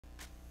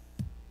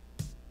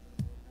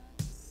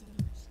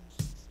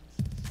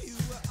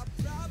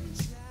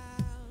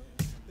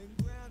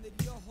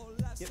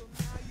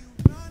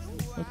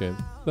Okay,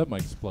 that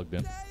mic's plugged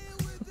in.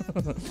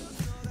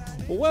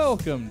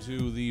 Welcome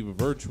to the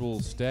virtual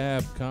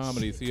Stab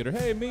Comedy Theater.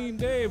 Hey, Mean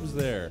Dave's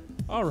there.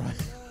 All right.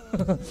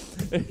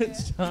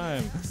 It's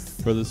time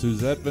for the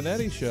Suzette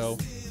Veneti Show.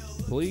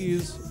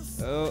 Please,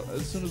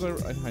 as soon as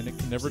I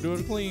can never do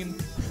it clean.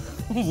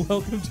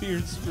 Welcome to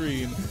your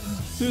screen,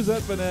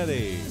 Suzette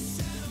Veneti.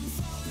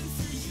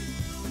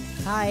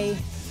 Hi.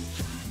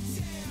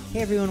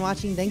 Hey, everyone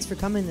watching. Thanks for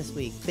coming this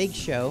week. Big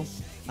show.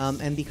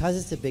 And because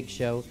it's a big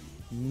show,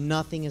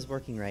 nothing is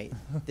working right.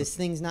 This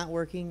thing's not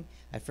working.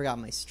 I forgot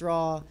my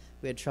straw.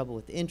 We had trouble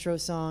with the intro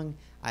song.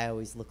 I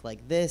always look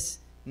like this.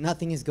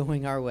 Nothing is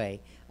going our way.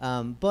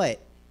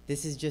 But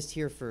this is just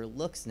here for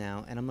looks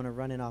now, and I'm going to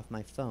run it off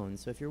my phone.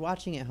 So if you're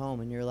watching at home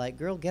and you're like,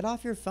 girl, get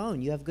off your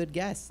phone. You have good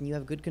guests and you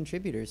have good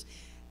contributors.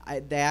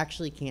 They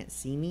actually can't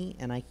see me,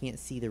 and I can't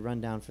see the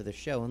rundown for the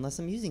show unless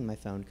I'm using my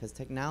phone, because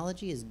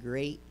technology is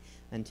great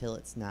until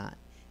it's not,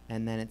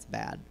 and then it's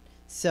bad.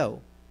 So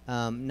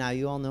now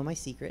you all know my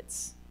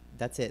secrets.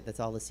 That's it. That's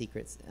all the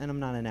secrets. And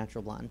I'm not a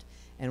natural blonde.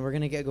 And we're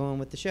going to get going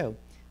with the show.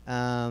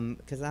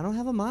 Because I don't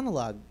have a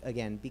monologue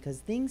again. Because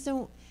things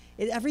don't...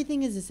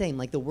 everything is the same.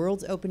 Like, the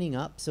world's opening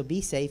up. So be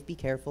safe. Be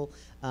careful.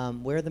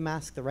 Wear the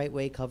mask the right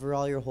way. Cover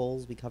all your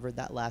holes. We covered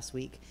that last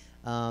week.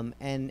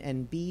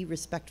 And be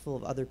respectful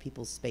of other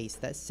people's space.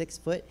 That's 6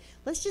 foot.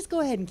 Let's just go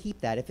ahead and keep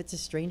that. If it's a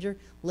stranger,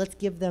 let's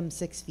give them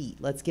 6 feet.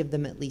 Let's give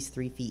them at least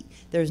 3 feet.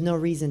 There's no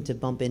reason to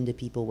bump into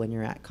people when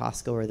you're at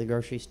Costco or the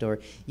grocery store.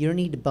 You don't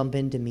need to bump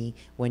into me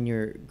when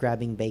you're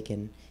grabbing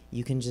bacon.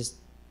 You can just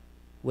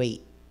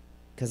wait,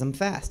 because I'm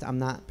fast. I'm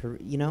not,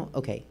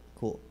 okay,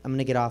 cool. I'm going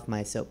to get off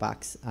my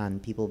soapbox on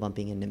people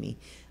bumping into me.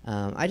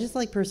 I just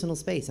like personal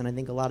space, and I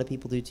think a lot of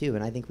people do too,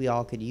 and I think we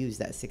all could use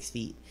that 6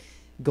 feet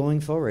going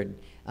forward.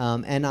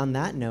 And on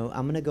that note,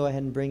 I'm going to go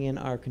ahead and bring in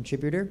our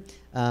contributor.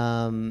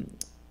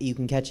 You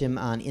can catch him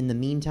on In the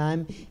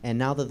Meantime. And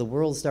now that the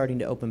world's starting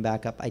to open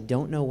back up, I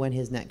don't know when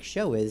his next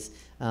show is,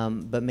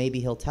 but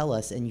maybe he'll tell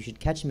us. And you should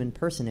catch him in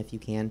person if you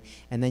can.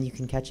 And then you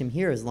can catch him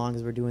here as long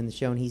as we're doing the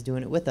show and he's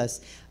doing it with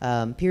us.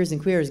 Peers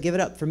and Queers, give it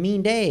up for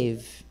Mean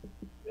Dave.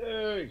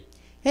 Hey.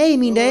 Hey,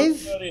 Mean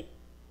Dave. Everybody.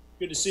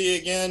 Good to see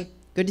you again.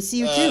 Good to see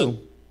you too.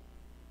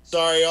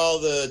 Sorry, all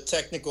the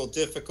technical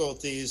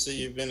difficulties that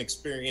you've been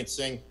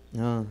experiencing.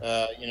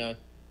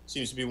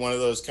 Seems to be one of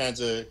those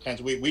kinds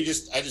of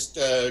weeks. I just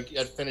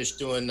got finished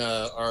doing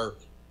our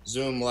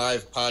Zoom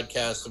live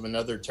podcast of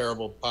another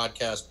terrible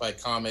podcast by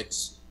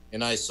comics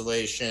in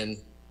isolation,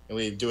 and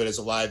we do it as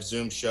a live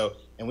Zoom show.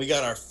 And we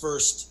got our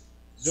first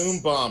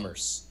Zoom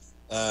bombers,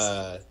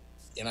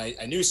 and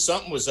I knew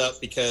something was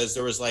up because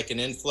there was like an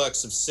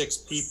influx of 6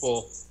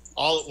 people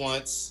all at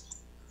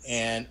once,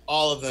 and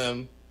all of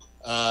them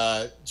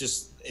I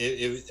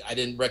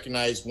didn't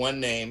recognize one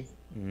name.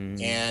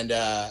 And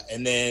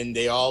then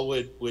they all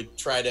would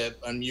try to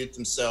unmute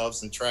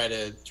themselves and try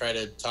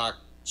to talk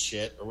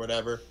shit or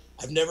whatever.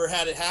 I've never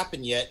had it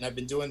happen yet, and I've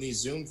been doing these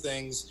Zoom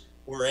things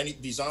or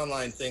these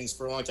online things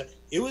for a long time.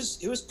 It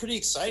was pretty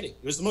exciting.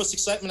 It was the most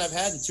excitement I've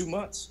had in 2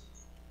 months.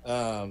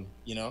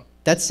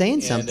 That's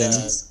saying something.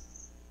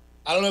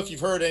 I don't know if you've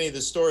heard any of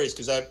the stories,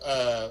 because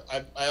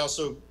I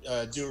also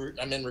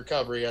I'm in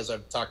recovery, as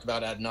I've talked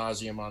about ad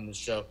nauseum on this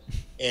show,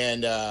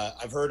 and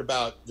I've heard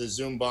about the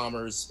Zoom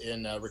bombers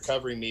in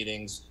recovery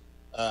meetings.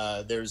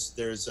 There's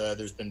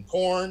been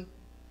porn,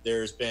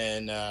 there's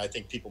been I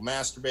think people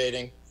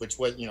masturbating, which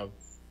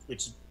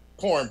is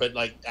porn, but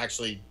like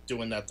actually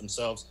doing that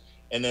themselves,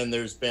 and then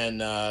there's been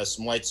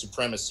some white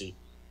supremacy,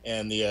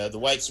 and the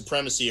white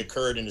supremacy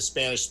occurred in a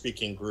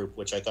Spanish-speaking group,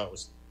 which I thought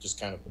was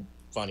just kind of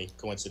funny,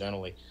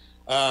 coincidentally.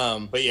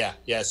 But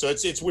yeah. So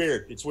it's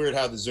weird. It's weird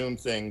how the Zoom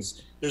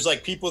things, there's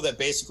like people that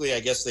basically, I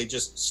guess they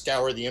just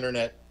scour the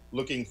internet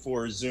looking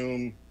for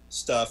Zoom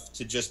stuff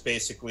to just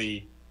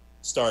basically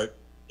start,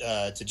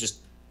 to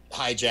just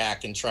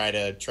hijack and try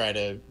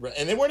to,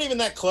 and they weren't even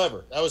that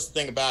clever. That was the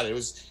thing about it. It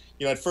was,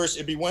 at first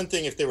it'd be one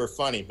thing if they were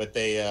funny, but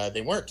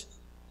they weren't.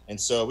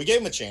 And so we gave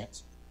them a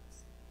chance,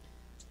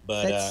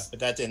 but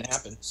that didn't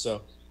happen.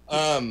 So,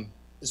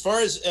 as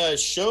far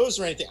as, shows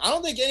or anything, I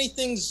don't think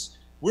anything's,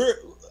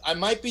 I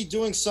might be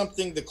doing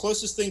something, the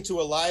closest thing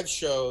to a live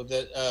show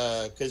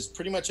that, because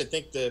pretty much I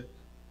think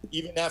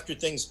even after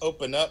things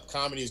open up,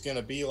 comedy is going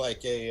to be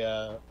like it's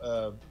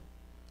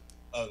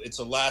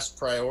a last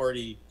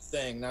priority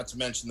thing, not to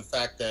mention the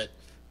fact that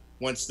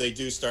once they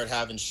do start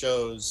having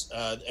shows,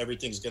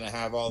 everything's going to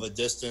have all the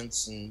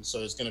distance, and so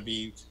there's going to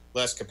be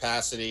less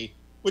capacity,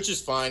 which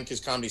is fine because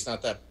comedy's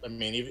not that,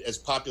 even as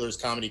popular as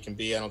comedy can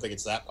be, I don't think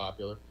it's that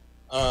popular.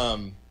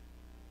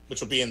 Which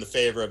will be in the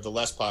favor of the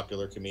less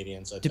popular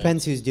comedians.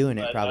 Depends who's doing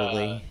it,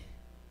 probably.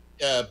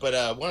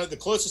 But one of the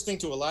closest thing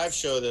to a live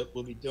show that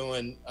we'll be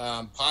doing,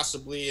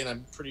 possibly, and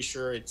I'm pretty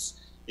sure it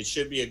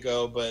should be a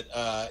go, but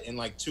in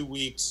like 2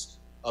 weeks,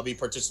 I'll be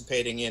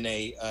participating in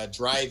a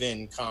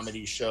drive-in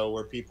comedy show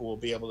where people will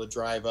be able to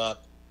drive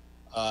up,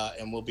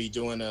 and we'll be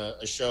doing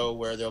a show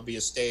where there'll be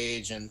a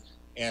stage and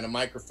a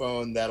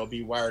microphone that'll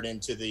be wired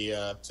into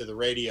the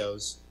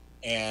radios.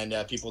 And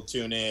people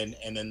tune in,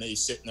 and then they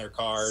sit in their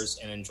cars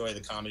and enjoy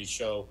the comedy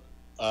show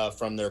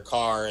from their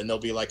car, and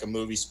there'll be like a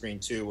movie screen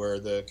too, where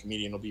the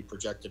comedian will be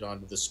projected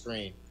onto the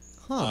screen.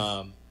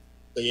 Huh.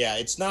 But yeah,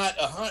 it's not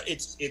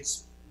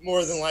it's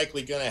more than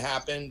likely going to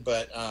happen,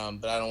 but I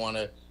don't want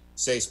to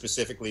say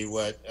specifically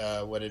what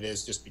it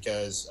is, just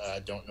because I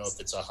don't know if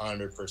it's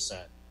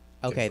 100%.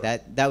 Okay,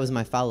 that was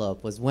my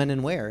follow-up, was when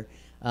and where.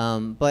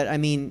 But I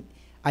mean,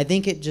 I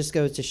think it just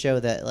goes to show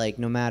that, like,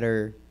 no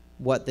matter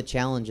what the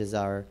challenges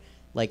are,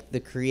 like, the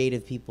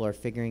creative people are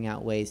figuring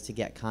out ways to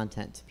get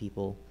content to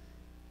people.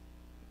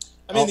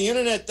 I mean, the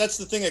internet, that's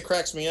the thing that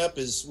cracks me up,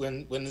 is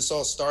when this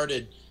all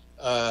started,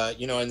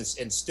 you know,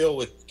 and still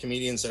with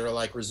comedians that are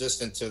like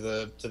resistant to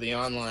the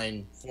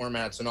online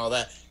formats and all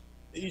that,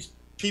 these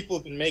people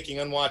have been making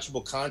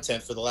unwatchable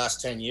content for the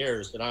last 10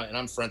 years, and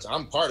I'm friends.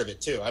 I'm part of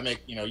it too. I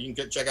make, you know, you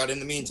can check out In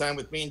the Meantime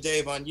with me and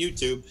Dave on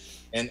YouTube,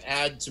 and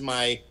add to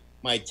my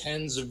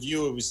tens of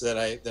views that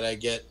I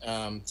get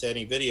to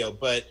any video.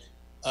 But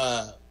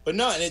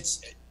no, and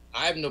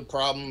I have no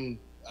problem.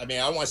 I mean,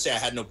 I don't want to say I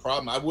had no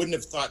problem. I wouldn't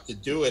have thought to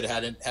do it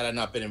had I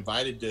not been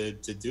invited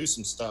to do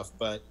some stuff.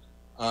 But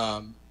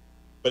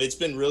it's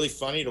been really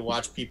funny to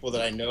watch people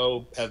that I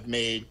know have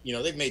made, you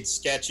know, they've made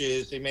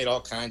sketches, they made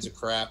all kinds of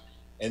crap.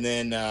 And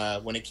then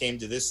when it came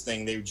to this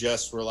thing, they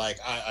just were like,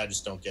 I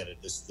just don't get it.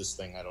 This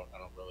thing, I don't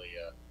really,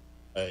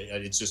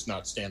 it's just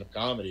not stand-up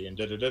comedy, and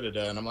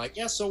da-da-da-da-da. And I'm like,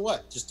 yeah, so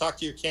what? Just talk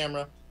to your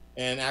camera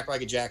and act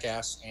like a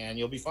jackass, and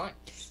you'll be fine.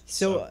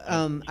 So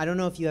I don't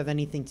know if you have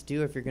anything to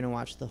do, if you're going to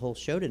watch the whole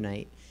show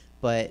tonight,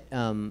 but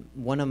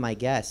one of my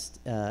guests,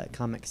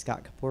 comic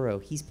Scott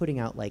Capurro, he's putting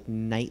out like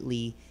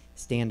nightly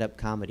stand-up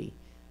comedy.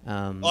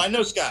 I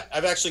know Scott.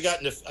 I've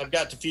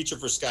got to feature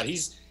for Scott.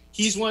 He's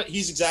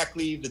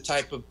exactly the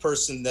type of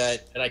person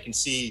that I can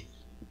see.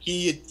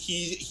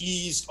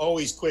 He's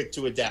always quick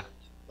to adapt.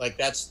 Like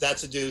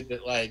that's a dude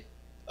that, like,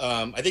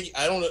 I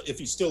don't know if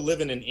he's still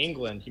living in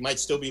England. He might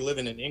still be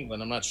living in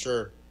England. I'm not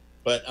sure,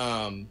 but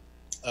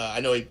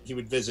I know he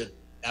would visit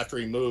after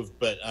he moved.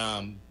 But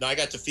no, I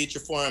got to feature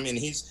for him, and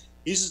he's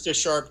just a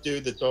sharp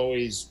dude that's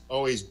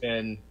always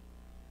been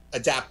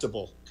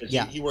adaptable.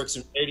 Yeah. He works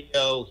in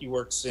radio. He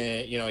works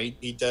in, you know,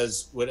 he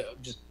does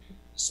what, just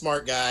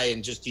smart guy,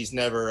 and just he's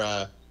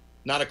never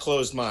not a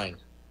closed mind.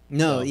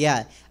 No, So-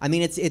 yeah. I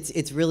mean,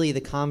 it's really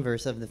the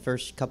converse of the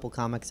first couple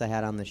comics I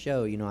had on the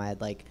show. You know, I had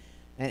like,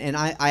 and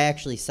I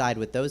actually side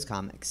with those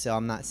comics, so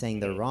I'm not saying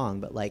they're wrong,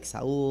 but like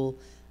Saul.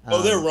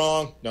 Oh, they're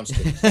wrong. No, I'm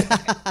just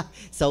kidding.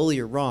 Saul,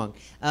 you're wrong.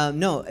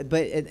 No,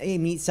 but I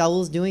mean,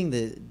 Saul's doing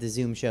the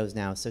Zoom shows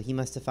now, so he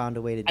must have found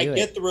a way to do I it.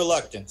 get the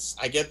reluctance.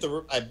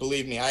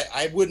 Believe me,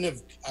 I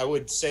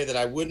would say that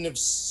I wouldn't have,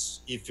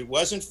 if it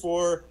wasn't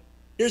for,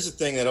 here's the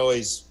thing that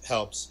always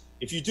helps.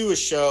 If you do a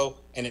show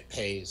and it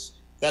pays,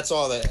 that's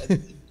all that,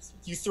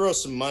 you throw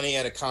some money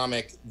at a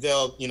comic,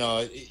 they'll, you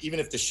know, even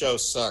if the show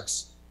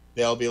sucks,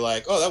 they'll be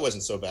like, oh, that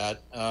wasn't so bad.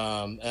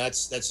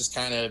 That's just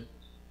kind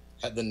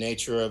of the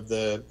nature of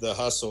the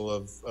hustle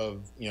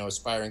of you know,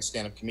 aspiring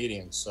stand-up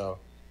comedians. So,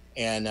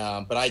 and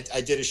but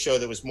I did a show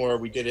that was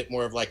we did it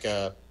more of like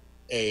a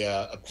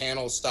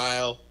panel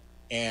style,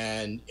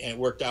 and it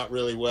worked out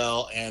really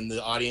well, and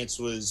the audience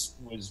was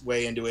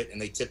way into it,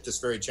 and they tipped us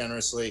very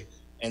generously.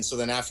 And so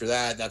then after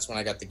that, that's when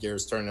I got the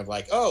gears turning of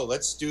like, oh,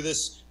 let's do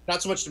this,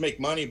 not so much to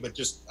make money, but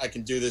just I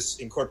can do this,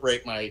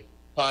 incorporate my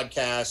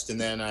podcast, and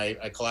then I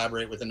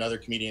collaborate with another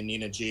comedian,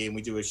 Nina G, and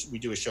we do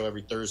a show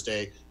every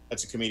Thursday.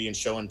 That's a comedian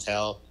show and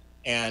tell,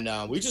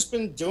 and we've just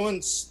been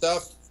doing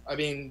stuff. I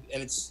mean,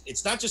 and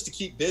it's not just to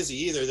keep busy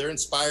either. They're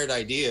inspired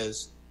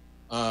ideas,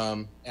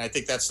 and I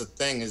think that's the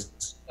thing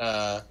is,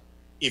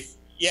 if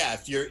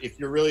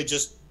you're really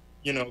just,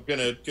 you know,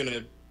 gonna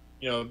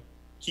you know,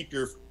 keep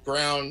your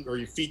ground or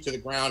your feet to the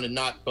ground and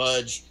not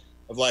budge,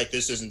 of like,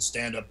 this isn't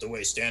stand up the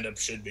way stand up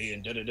should be,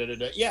 and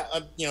yeah,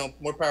 you know,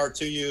 more power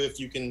to you if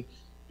you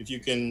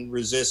can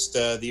resist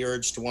the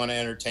urge to want to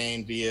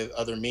entertain via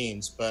other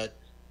means. But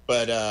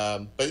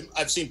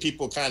I've seen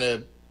people kind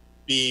of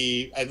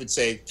be, I would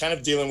say, kind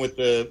of dealing with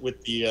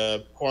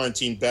the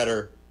quarantine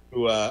better,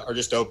 who are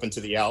just open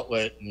to the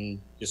outlet, and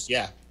just,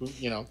 yeah,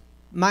 you know.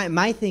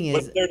 My thing is,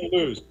 What's there to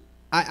lose?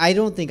 I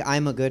don't think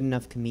I'm a good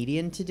enough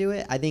comedian to do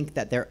it. I think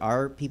that there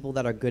are people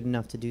that are good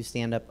enough to do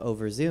stand-up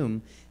over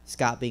Zoom,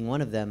 Scott being one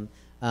of them,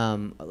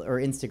 or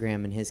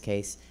Instagram in his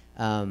case.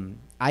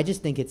 I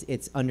just think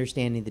it's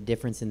understanding the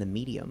difference in the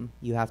medium.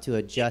 You have to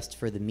adjust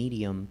for the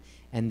medium,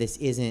 and this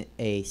isn't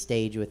a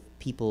stage with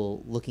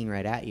people looking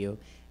right at you.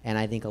 And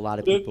I think a lot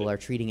of people are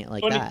treating it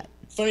like that.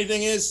 Funny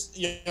thing is,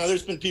 you know,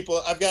 there's been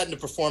people, I've gotten to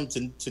perform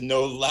to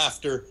no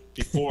laughter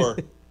before,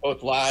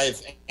 both live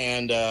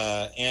and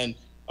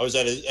I was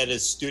at a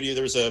studio.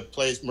 There was a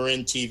place,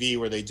 Marin TV,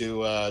 where they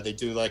do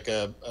like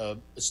a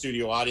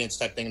studio audience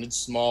type thing, and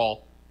it's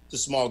a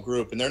small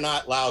group, and they're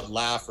not loud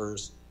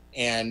laughers,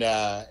 and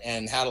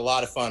had a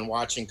lot of fun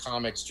watching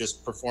comics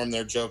just perform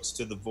their jokes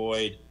to the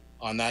void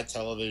on that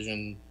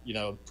television, you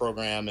know,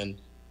 program.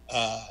 And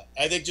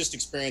I think just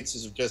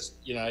experiences of just,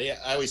 you know, yeah,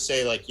 I always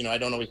say, like, you know, I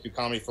don't always do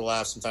comedy for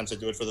laughs. Sometimes I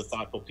do it for the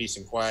thoughtful peace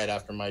and quiet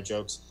after my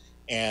jokes,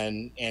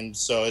 and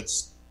so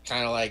it's,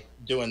 kind of like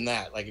doing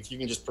that. Like if you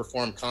can just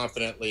perform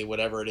confidently,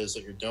 whatever it is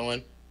that you're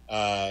doing,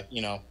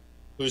 you know,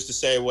 who's to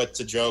say what's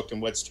a joke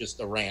and what's just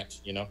a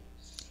rant, you know?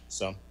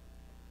 So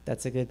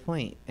that's a good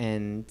point.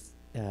 And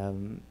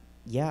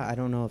yeah, I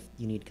don't know if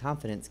you need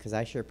confidence, because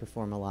I sure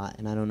perform a lot,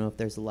 and I don't know if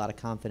there's a lot of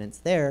confidence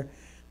there,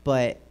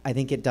 but I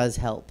think it does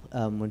help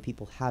when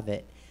people have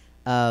it.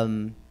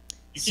 You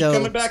keep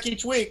coming back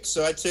each week,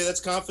 so I'd say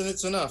that's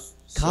confidence enough.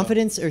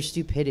 Confidence or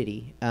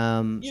stupidity?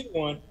 Either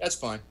one, that's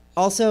fine.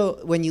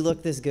 Also, when you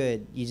look this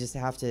good, you just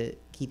have to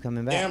keep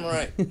coming back. Damn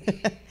right.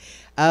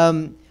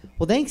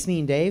 Well, thanks,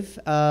 Mean Dave.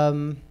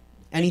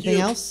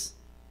 Anything else?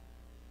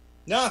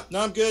 No,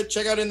 I'm good.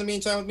 Check out In the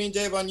Meantime with Mean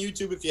Dave on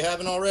YouTube if you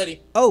haven't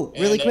already. Oh,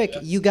 really quick.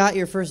 You got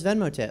your first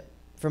Venmo tip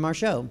from our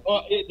show.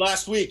 Oh,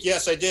 last week.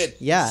 Yes, I did.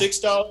 Yeah.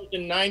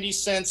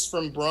 $6.90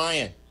 from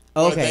Brian. Okay.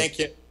 I want to thank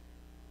him.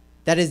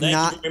 That is Thank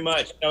not you very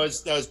much.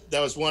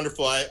 That was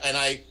wonderful.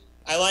 I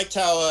liked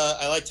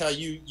how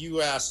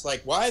you asked,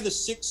 like, why the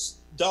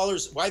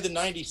 $6, why the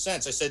 90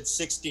 cents? I said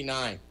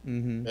 69.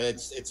 Mm-hmm.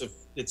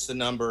 It's the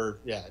number.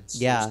 Yeah. It's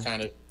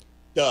kind of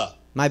duh.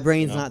 My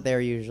brain's not there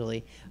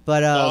usually,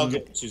 but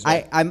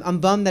I'm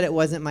bummed that it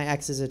wasn't my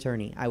ex's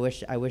attorney. I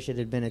wish it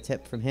had been a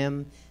tip from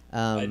him.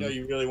 I know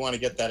you really want to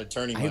get that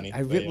attorney money.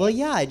 Well,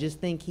 yeah. I just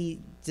think he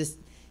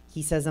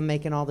says I'm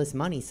making all this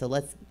money, so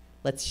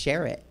let's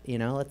share it. You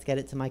know, let's get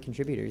it to my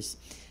contributors.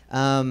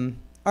 All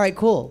right,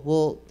 cool.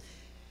 We'll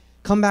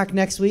come back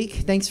next week.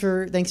 Thanks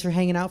for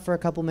hanging out for a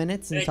couple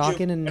minutes and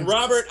talking. And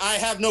Robert, I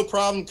have no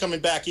problem coming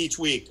back each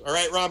week. All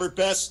right, Robert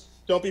Best,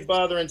 don't be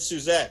bothering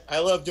Suzette. I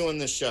love doing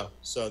this show.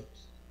 So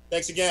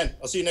thanks again.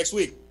 I'll see you next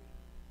week.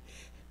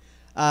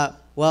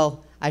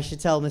 Well, I should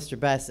tell Mr.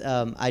 Best.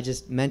 I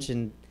just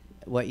mentioned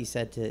what you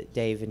said to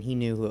Dave, and he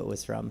knew who it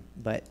was from,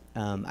 but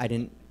I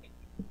didn't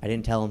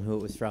tell him who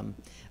it was from.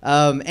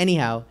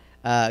 Anyhow,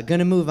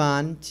 gonna move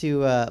on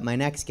to my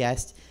next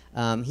guest.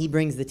 He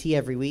brings the tea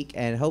every week,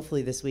 and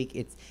hopefully this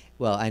week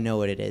I know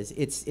what it is.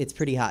 It's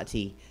pretty hot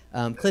tea.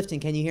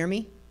 Clifton, can you hear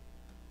me?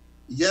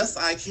 Yes,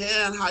 I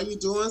can. How you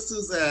doing,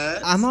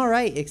 Suzette? I'm all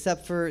right,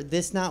 except for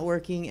this not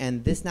working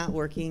and this not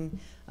working.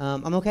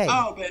 I'm okay.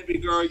 Oh, baby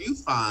girl, you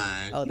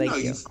fine. Oh, thank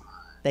you. You fine.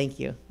 Thank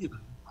you. You know,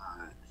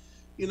 fine.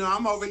 You know,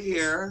 I'm over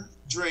here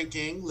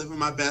drinking, living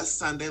my best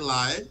Sunday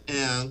life,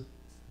 and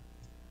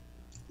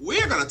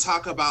we're going to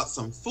talk about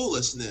some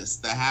foolishness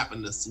that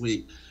happened this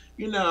week.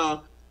 You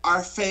know,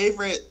 our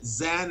favorite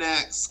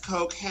Xanax,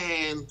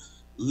 cocaine,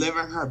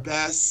 living her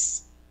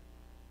best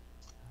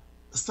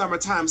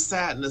summertime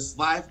sadness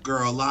life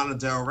girl, Lana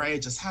Del Rey,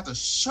 just had to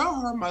show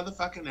her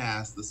motherfucking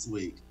ass this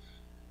week.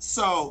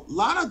 So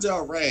Lana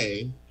Del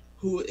Rey,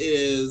 who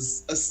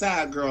is a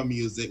sad girl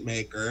music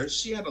maker,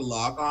 she had to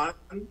log on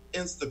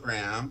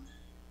Instagram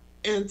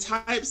and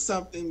type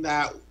something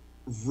that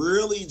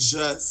really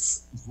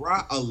just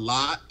brought a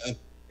lot of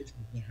attention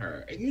to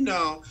her. And you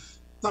know,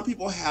 some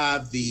people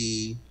have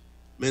the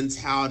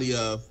mentality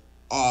of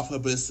all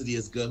publicity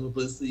is good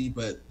publicity,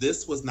 but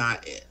this was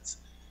not it.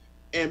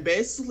 And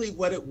basically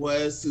what it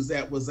was,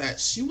 Suzette, was that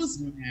she was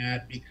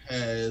mad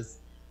because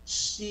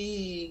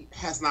she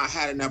has not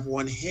had a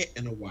 #1 hit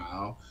in a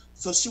while.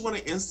 So she went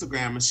on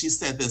Instagram and she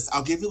said this.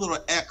 I'll give you a little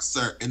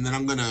excerpt and then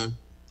I'm going to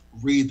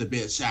read the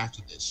bitch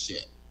after this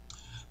shit.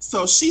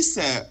 So she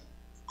said,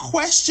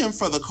 question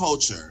for the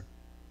culture.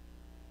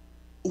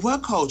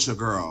 What culture,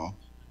 girl?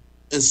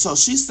 And so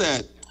she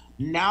said,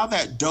 now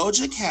that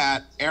Doja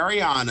Cat,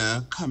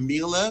 Ariana,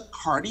 Camila,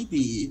 Cardi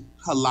B,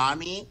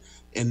 Kalani,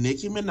 and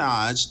Nicki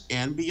Minaj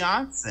and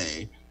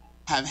Beyonce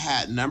have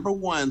had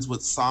 #1s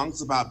with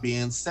songs about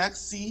being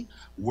sexy,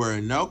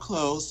 wearing no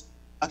clothes,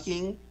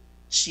 fucking,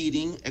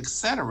 cheating,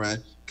 etc.,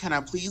 can I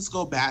please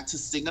go back to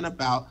singing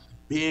about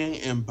being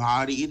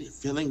embodied,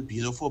 feeling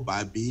beautiful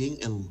by being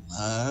in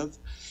love,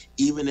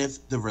 even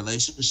if the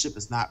relationship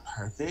is not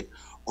perfect,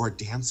 or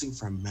dancing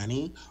for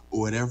money,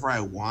 or whatever I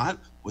want,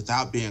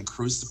 without being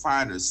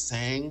crucified or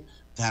saying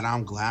that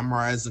I'm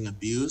glamorizing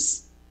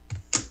abuse?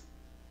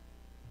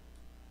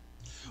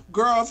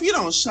 Girl, if you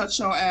don't shut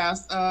your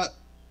ass up.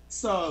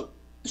 So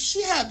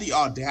she had the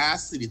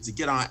audacity to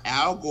get on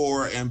Al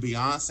Gore and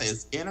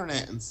Beyonce's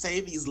internet and say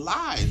these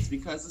lies,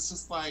 because it's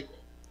just like,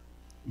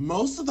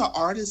 most of the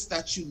artists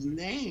that you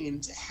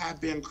named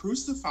have been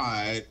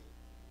crucified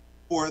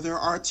for their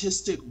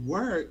artistic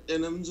work.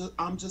 And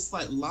I'm just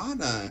like,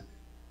 Lana,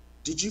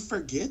 did you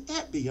forget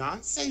that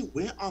Beyonce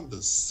went on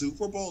the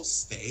Super Bowl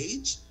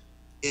stage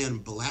in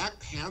Black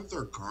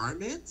Panther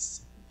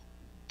garments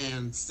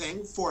and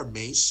sang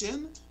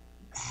Formation?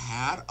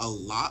 Had a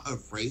lot of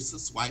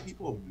racist white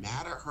people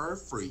mad at her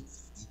for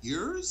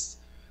years?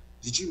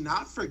 Did you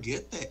not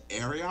forget that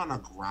Ariana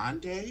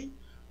Grande,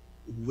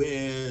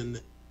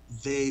 when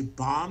they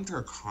bombed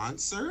her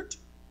concert,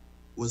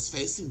 was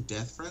facing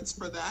death threats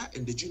for that?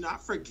 And did you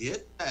not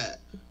forget that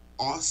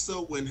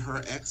also when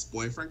her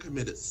ex-boyfriend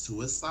committed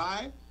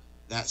suicide,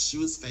 that she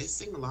was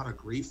facing a lot of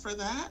grief for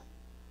that?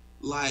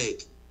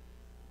 Like,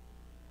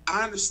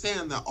 I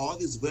understand that all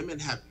these women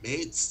have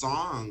made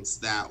songs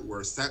that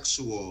were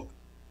sexual,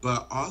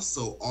 but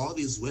also all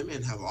these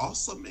women have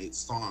also made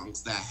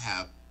songs that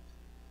have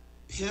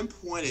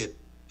pinpointed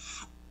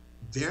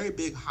very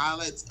big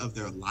highlights of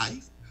their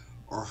life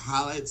or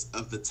highlights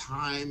of the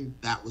time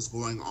that was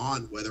going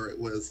on, whether it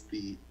was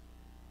the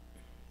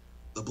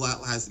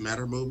Black Lives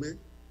Matter movement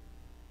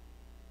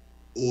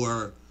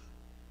or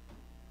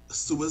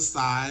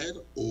suicide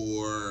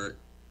or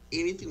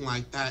anything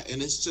like that.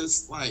 And it's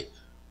just like,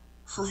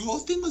 her whole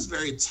thing was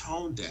very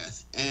tone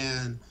deaf.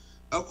 And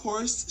of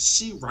course,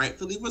 she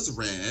rightfully was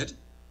read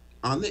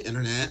on the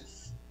internet.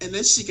 And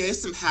then she gave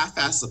some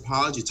half-assed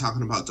apology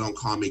talking about "Don't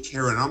Call Me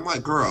Karen." I'm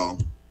like, girl,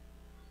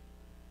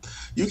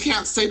 you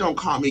can't say "Don't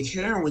Call Me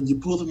Karen" when you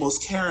pull the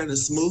most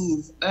Karenist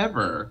move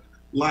ever.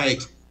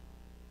 Like,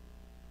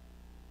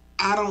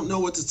 I don't know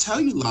what to tell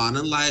you,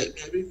 Lana. Like,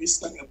 maybe if you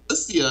stuck a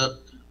pussy up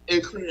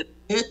and create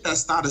a hit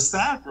that's not a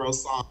sad girl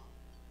song.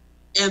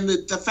 And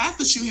the fact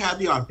that you have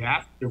the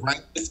audacity to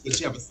write this, but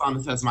you have a song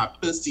that says "My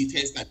pussy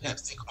tastes like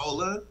Pepsi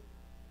Cola."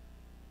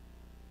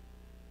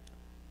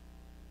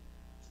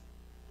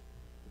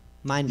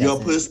 Mine doesn't.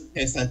 Your pussy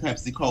tastes like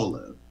Pepsi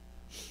Cola.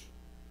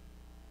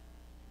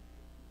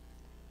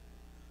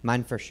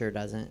 Mine for sure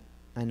doesn't.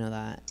 I know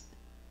that.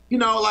 You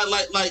know,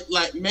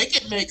 like, make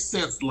it make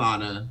sense,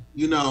 Lana.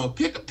 You know,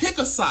 pick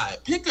a side,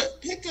 pick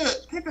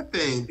a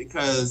thing,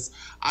 because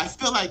I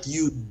feel like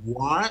you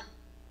want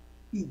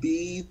to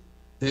be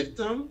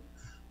victim,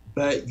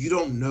 but you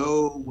don't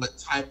know what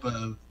type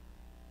of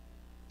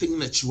thing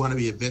that you want to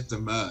be a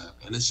victim of,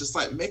 and it's just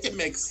like, make it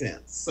make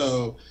sense.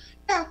 So,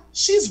 yeah,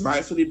 she's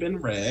rightfully been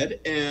read,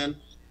 and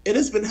it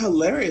has been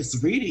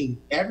hilarious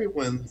reading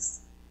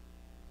everyone's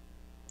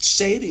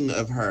shading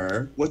of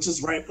her, which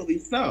is rightfully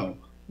so.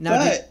 Now,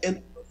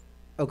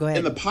 go ahead.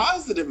 In the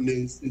positive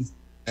news is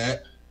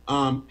that,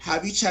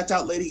 have you checked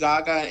out Lady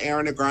Gaga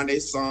and Ariana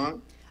Grande's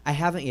song? I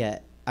haven't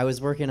yet. I was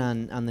working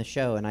on the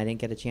show, and I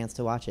didn't get a chance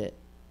to watch it.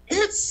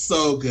 It's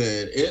so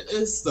good. It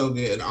is so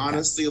good. And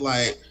honestly,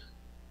 like,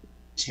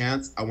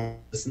 chance, I want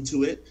to listen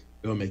to it.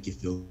 It'll make you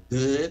feel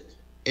good.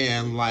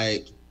 And,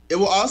 like, it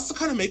will also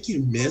kind of make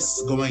you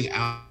miss going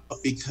out,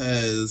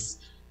 because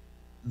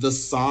the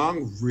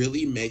song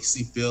really makes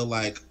you feel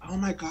like, oh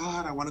my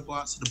God, I want to go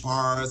out to the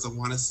bars. I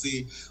want to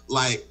see,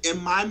 like, in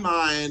my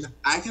mind,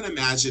 I can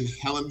imagine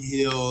Helen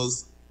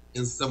Hills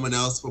and someone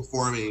else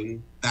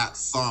performing that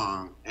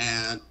song.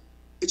 And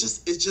it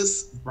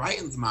just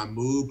brightens my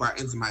mood,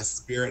 brightens my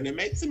spirit, and it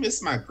makes me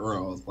miss my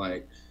girls.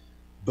 Like,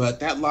 but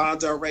that Lana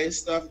Del Rey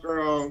stuff,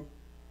 girl,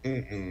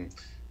 And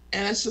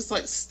it's just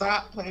like,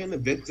 stop playing the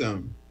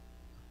victim.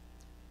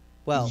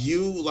 Well,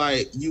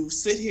 you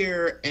sit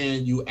here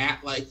and you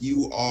act like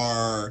you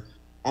are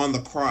on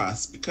the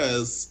cross,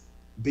 because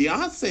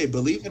Beyonce,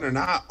 believe it or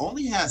not,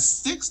 only has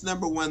 6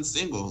 #1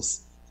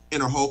 singles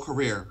in her whole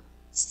career.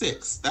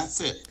 6. That's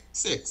it.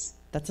 6.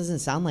 that doesn't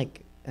sound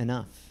like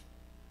enough.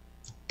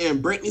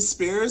 And Britney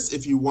Spears,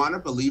 if you want to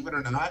believe it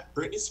or not,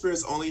 Britney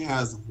Spears only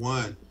has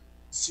 1,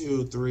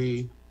 2,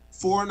 3,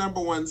 4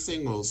 #1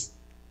 singles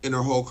in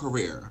her whole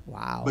career.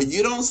 Wow. But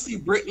you don't see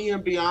Britney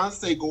and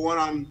Beyonce going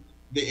on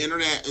the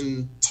internet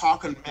and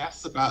talking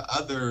mess about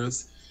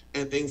others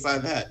and things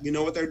like that. You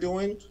know what they're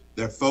doing?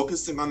 They're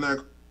focusing on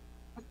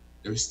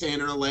they're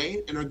staying in a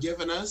lane and are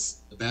giving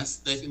us the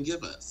best they can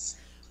give us.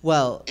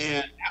 Well,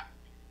 And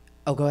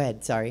go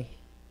ahead. Sorry.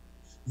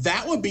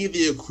 that would be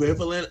the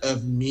equivalent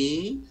of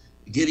me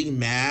getting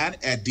mad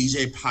at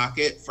DJ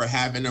Pocket for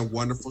having a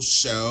wonderful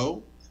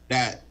show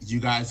that you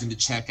guys need to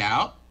check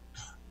out.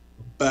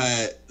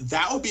 But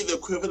that would be the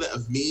equivalent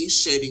of me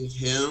shading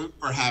him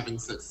for having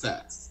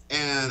success.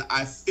 And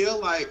I feel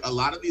like a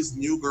lot of these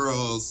new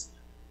girls,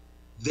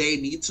 they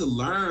need to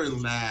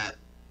learn that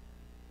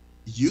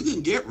you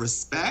can get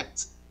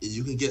respect,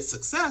 you can get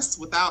success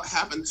without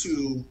having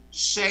to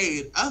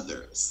shade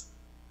others.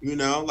 You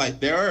know,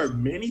 like, there are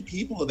many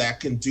people that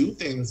can do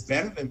things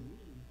better than me.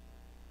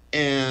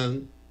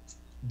 And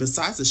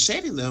besides the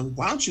shading them,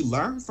 why don't you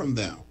learn from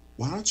them?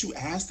 Why don't you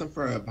ask them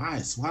for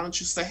advice? Why don't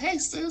you say, hey,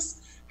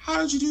 sis, how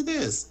did you do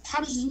this?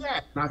 How did you do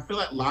that? And I feel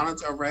like Lana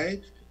Del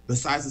Rey,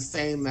 besides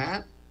saying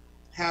that,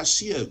 has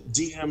she a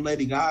DM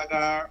Lady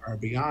Gaga or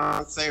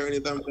Beyonce or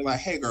anything? They're like,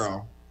 hey,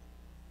 girl,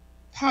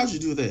 how'd you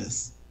do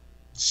this?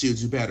 She would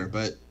do better,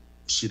 but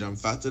she done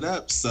fucked it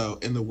up. So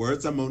in the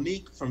words of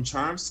Monique from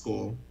Charm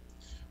School,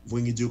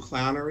 when you do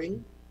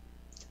clownery,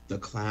 the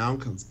clown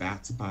comes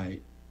back to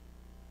bite.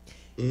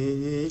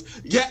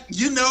 Yeah,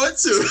 you know it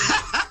too.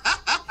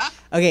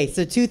 Okay,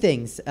 so 2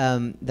 things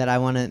that I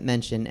want to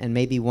mention, and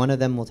maybe one of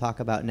them we'll talk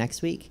about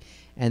next week.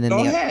 And then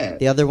Go ahead.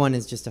 the other one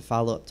is just a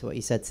follow-up to what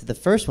you said. So the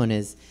first one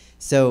is,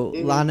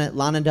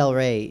 Lana Del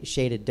Rey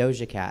shaded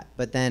Doja Cat,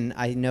 but then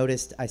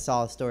I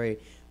saw a story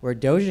where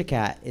Doja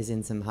Cat is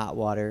in some hot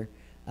water.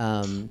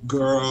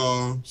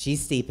 Girl.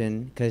 She's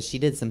steeping because she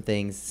did some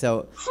things.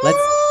 So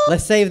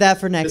let's save that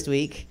for next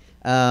week.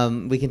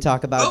 We can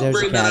talk about Don't Doja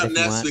bring Cat that up if you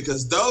next want.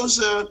 because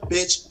Doja,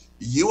 bitch,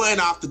 you ain't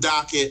off the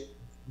docket.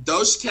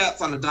 Doja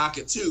Cat's on the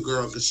docket too,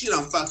 girl, because she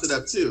done fucked it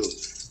up too.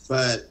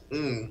 But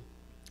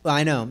Well,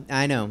 I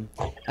know.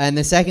 And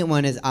the second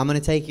one is I'm gonna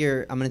take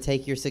your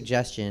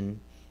suggestion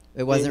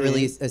It wasn't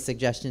really a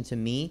suggestion to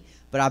me,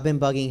 but I've been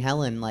bugging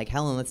Helen, like,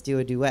 Helen, let's do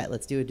a duet,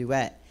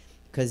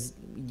 because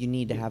you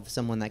need to have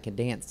someone that can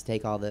dance to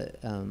take all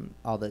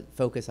the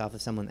focus off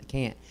of someone that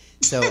can't.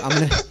 So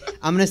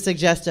I'm gonna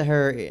suggest to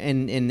her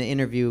in the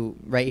interview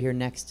right here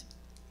next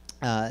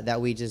that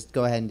we just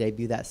go ahead and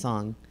debut that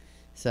song.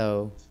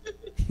 So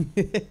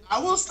I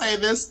will say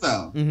this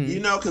though, you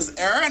know, because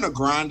Ariana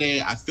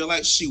Grande, I feel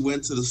like she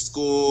went to the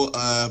school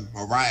of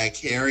Mariah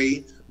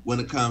Carey when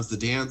it comes to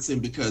dancing,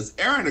 because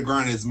Ariana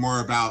Grande is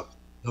more about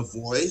the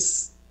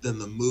voice than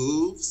the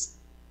moves.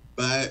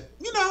 But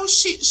you know,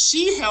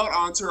 she held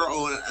on to her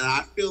own, and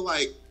I feel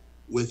like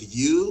with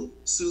you,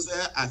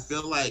 Suzette, I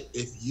feel like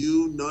if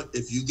you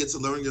get to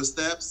learn your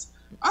steps,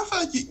 I feel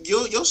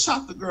like you'll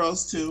shock the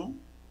girls too.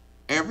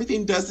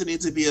 Everything doesn't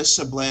need to be a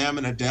shablam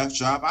and a death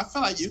drop. I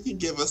feel like you can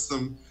give us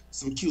some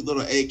cute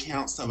little 8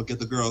 counts that would get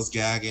the girls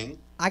gagging.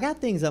 I got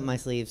things up my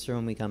sleeves for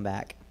when we come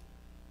back.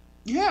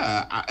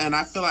 Yeah, and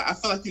I feel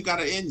like you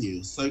got it in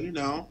you. So you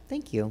know.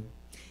 Thank you.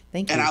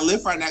 And I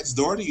live right next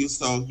door to you,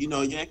 so you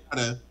know you ain't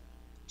gotta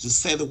just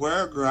say the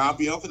word, girl. I'll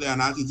be over there,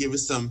 and I can give you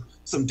some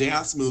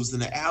dance moves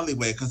in the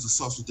alleyway because of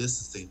social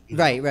distancing.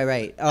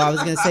 Right. Oh, I was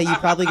gonna say you're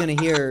probably gonna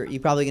hear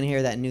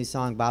that new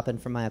song bopping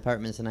from my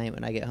apartment tonight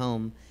when I get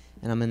home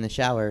and I'm in the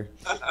shower.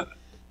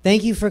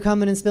 Thank you for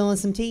coming and spilling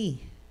some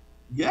tea.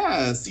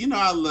 Yes, you know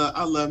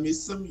I love me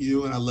some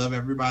you, and I love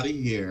everybody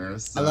here.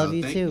 So I love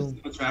you thank too. You so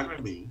much for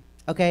having me.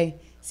 Okay,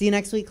 see you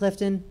next week,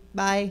 Clifton.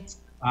 Bye.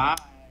 Bye.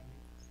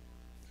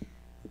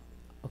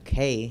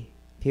 Okay,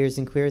 Peers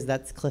and Queers,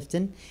 that's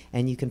Clifton,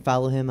 and you can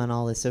follow him on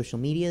all his social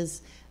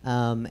medias.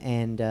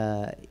 And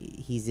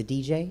he's a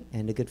DJ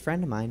and a good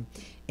friend of mine.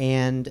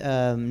 And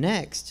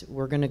next,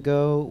 we're gonna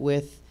go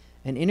with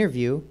an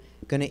interview.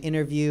 Gonna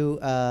interview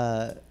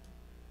a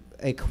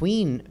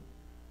queen,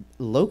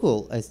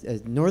 local, a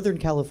Northern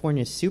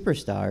California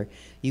superstar.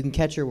 You can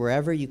catch her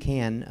wherever you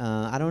can.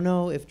 I don't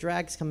know if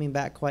drag's coming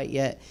back quite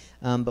yet,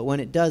 but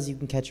when it does, you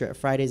can catch her at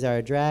Fridays Are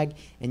a Drag,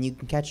 and you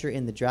can catch her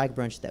in the drag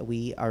brunch that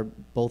we are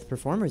both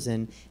performers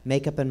in,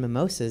 Makeup and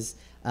Mimosas,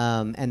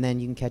 and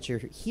then you can catch her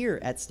here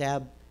at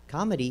Stab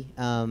Comedy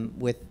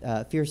with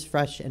Fierce,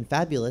 Fresh, and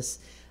Fabulous,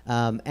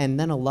 and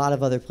then a lot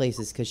of other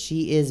places, because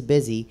she is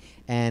busy,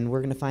 and we're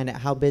going to find out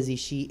how busy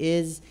she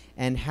is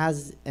and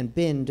has and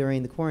been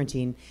during the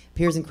quarantine.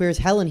 Peers and Queers,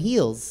 Helen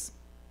Heels.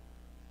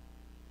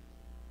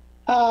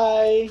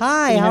 Hi.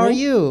 Hi, how are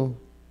you?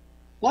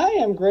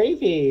 Hi, I'm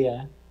Gravy.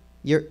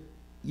 You're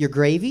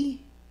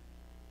Gravy?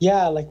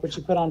 Yeah, like what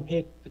you put on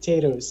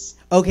potatoes.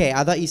 Okay,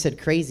 I thought you said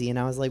crazy, and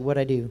I was like, what'd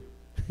I do?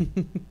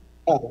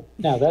 Oh,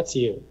 no, that's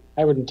you.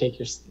 I wouldn't take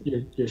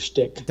your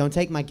shtick. Don't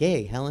take my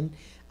gig, Helen.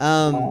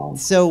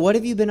 So what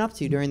have you been up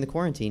to during the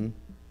quarantine?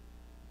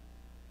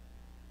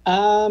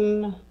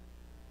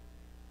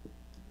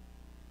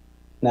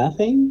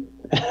 Nothing.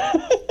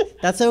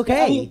 That's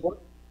okay. I mean,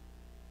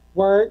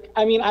 work.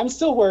 I mean, I'm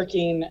still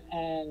working,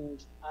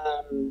 and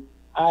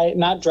I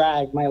not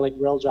drag, my like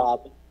real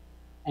job,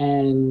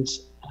 and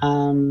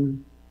I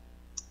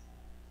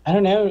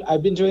don't know.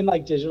 I've been doing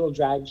like digital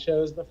drag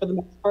shows, but for the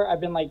most part,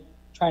 I've been like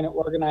trying to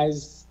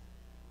organize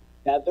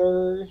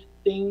another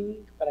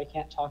thing, but I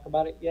can't talk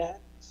about it yet.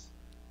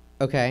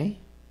 Okay.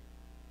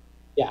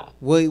 Yeah.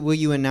 Will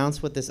you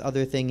announce what this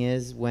other thing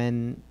is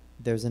when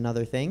there's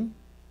another thing?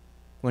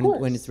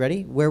 When it's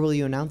ready? Where will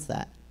you announce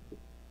that?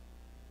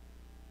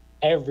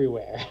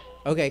 Everywhere.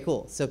 Okay,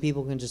 cool. So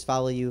people can just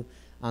follow you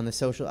on the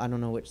social, I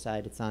don't know which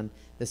side it's on,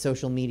 the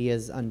social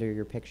medias under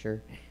your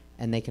picture,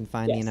 and they can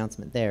find the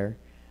announcement there.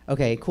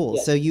 Okay, cool.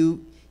 Yes. So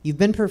you've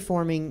been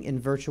performing in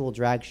virtual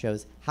drag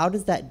shows. How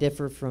does that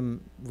differ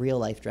from real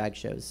life drag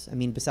shows? I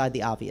mean, beside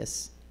the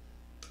obvious.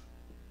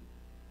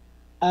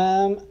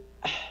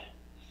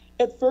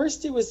 At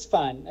first it was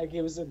fun. Like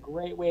it was a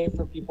great way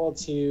for people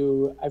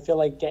to, I feel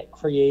like, get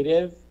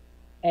creative.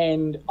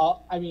 And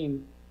I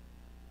mean,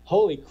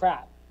 holy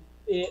crap.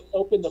 It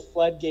opened the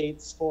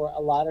floodgates for a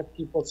lot of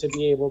people to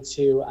be able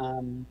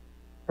to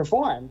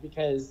perform,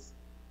 because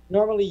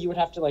normally you would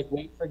have to like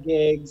wait for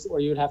gigs,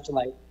 or you would have to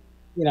like,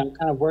 you know,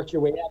 kind of work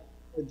your way up.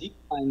 For deep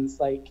ones,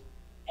 like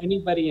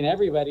anybody and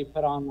everybody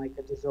put on like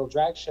a digital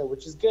drag show,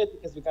 which is good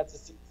because we got to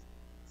see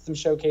some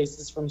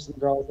showcases from some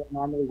girls that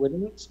normally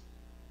wouldn't.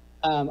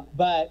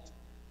 But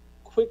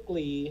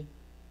quickly,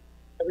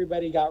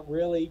 everybody got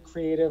really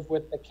creative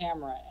with the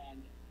camera,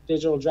 and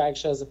digital drag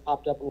shows have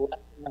popped up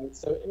left and right.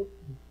 So it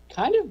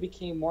kind of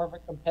became more of a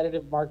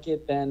competitive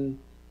market than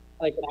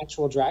like an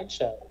actual drag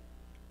show.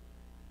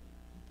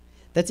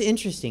 That's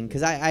interesting,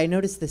 because I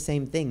noticed the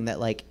same thing, that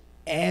like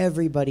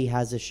everybody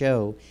has a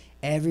show,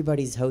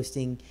 everybody's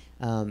hosting,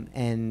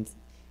 and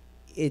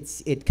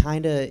it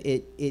kind of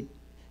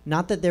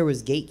not that there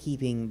was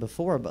gatekeeping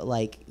before, but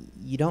like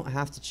you don't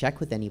have to check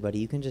with anybody.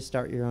 You can just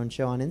start your own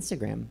show on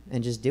Instagram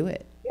and just do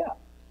it. Yeah.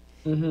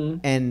 Mm-hmm.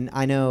 And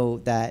I know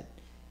that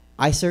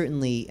I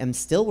certainly am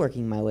still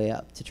working my way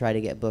up to try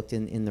to get booked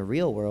in the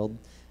real world,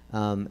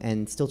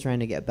 and still trying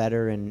to get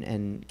better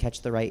and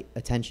catch the right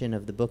attention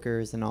of the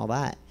bookers and all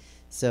that.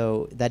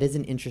 So that is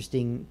an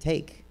interesting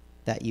take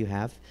that you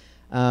have.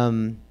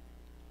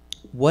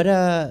 What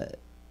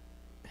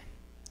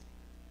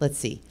let's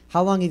see.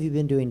 How long have you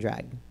been doing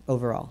drag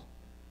overall?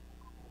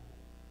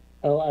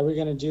 Oh, are we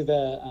gonna do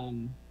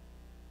the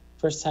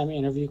first time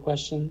interview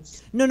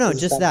questions? No,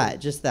 just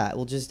that.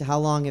 Well, just how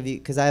long have you?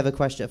 Because I have a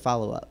question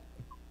follow up.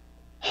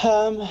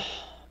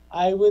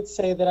 I would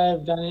say that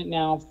I've done it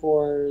now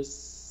for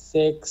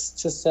 6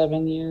 to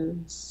 7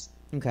 years.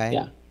 Okay.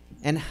 Yeah.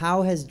 And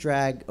how has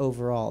drag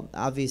overall?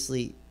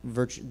 Obviously,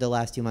 the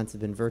last 2 months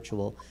have been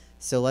virtual,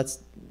 so let's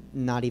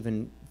not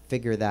even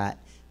figure that.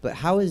 But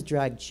how has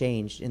drag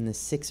changed in the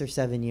 6 or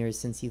 7 years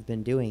since you've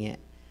been doing it?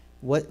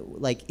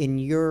 What, like,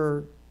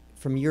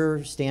 from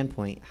your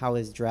standpoint, how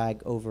has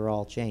drag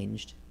overall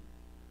changed?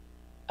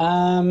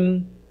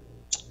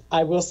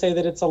 I will say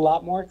that it's a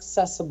lot more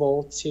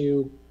accessible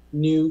to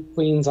new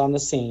queens on the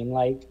scene.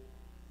 Like,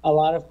 a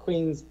lot of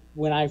queens,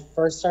 when I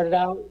first started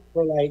out,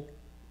 were like,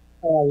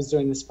 oh, I was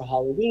doing this for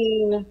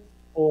Halloween,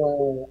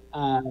 or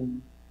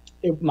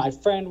my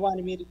friend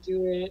wanted me to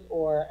do it,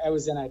 or I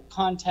was in a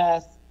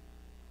contest.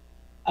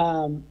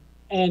 And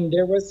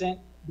there was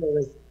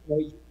no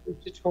YouTube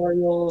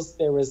tutorials,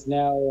 there was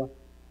no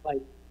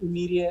like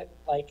immediate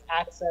like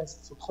access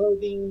to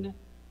clothing.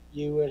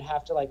 You would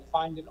have to like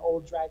find an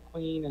old drag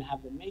queen and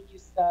have them make you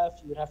stuff.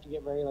 You would have to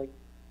get very like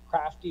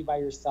crafty by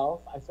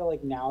yourself. I feel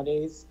like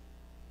nowadays,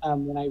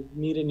 when I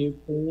meet a new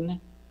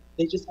queen,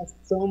 they just have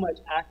so much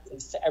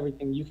access to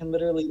everything. You can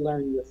literally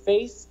learn your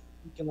face,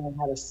 you can learn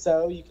how to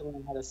sew, you can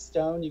learn how to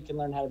stone, you can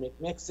learn how to make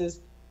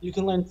mixes. You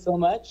can learn so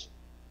much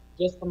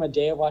just from a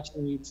day of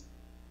watching YouTube.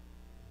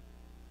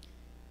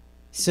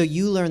 So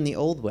you learned the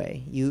old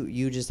way.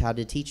 You just had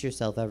to teach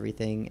yourself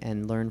everything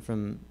and learn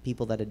from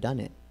people that had done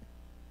it.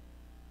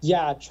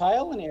 Yeah,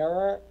 trial and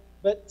error.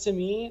 But to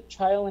me,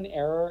 trial and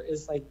error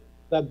is like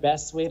the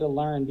best way to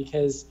learn,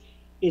 because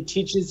it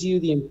teaches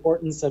you the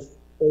importance of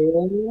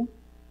failing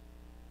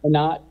and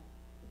not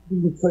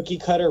being cookie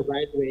cutter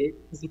right away.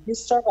 Because if you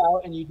start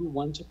out and you do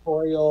one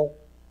tutorial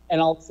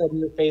and all of a sudden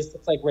your face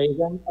looks like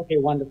raisin, okay,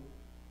 wonderful.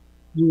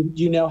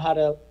 You know how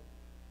to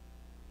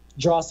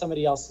draw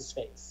somebody else's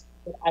face.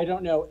 But I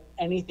don't know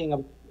anything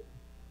about you.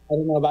 I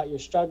don't know about your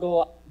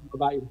struggle,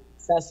 about your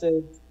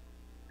successes.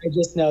 I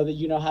just know that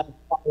you know how to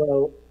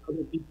follow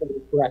other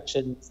people's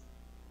directions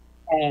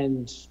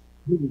and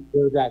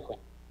you're a drag queen.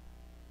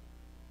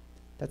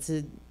 That's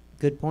a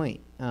good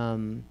point.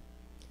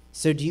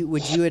 So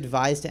would you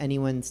advise to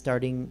anyone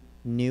starting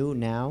new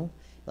now?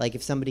 Like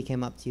if somebody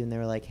came up to you and they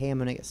were like, hey, I'm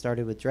going to get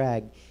started with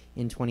drag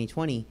in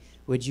 2020,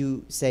 would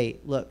you say,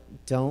 look,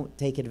 don't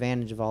take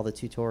advantage of all the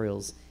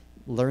tutorials.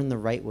 Learn the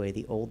right way,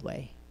 the old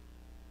way?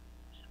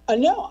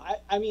 No,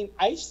 I mean,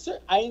 I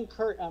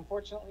encourage,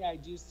 unfortunately, I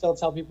do still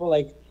tell people,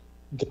 like,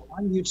 go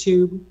on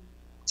YouTube,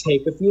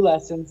 take a few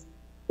lessons.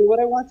 But what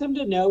I want them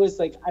to know is,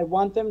 like, I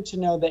want them to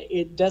know that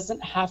it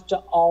doesn't have to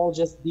all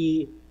just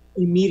be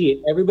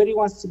immediate. Everybody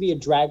wants to be a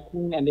drag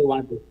queen, and they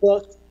want to be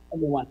booked,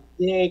 and they want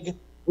to dig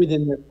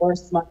within their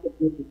first month of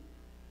doing it.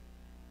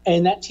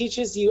 And that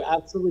teaches you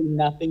absolutely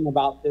nothing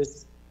about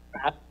this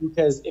crap,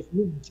 because if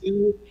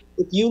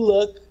you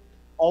look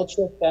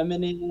ultra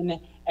feminine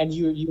and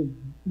you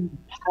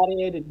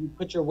padded and you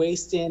put your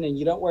waist in and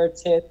you don't wear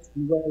tits,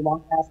 you wear a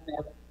long ass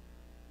nails,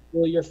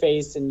 fill your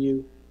face, and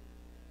you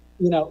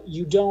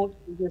don't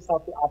give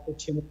yourself the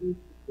opportunity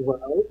to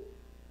grow.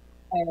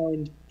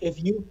 And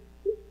if you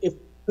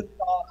put it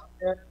all out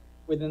there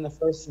within the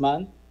first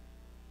month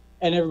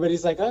and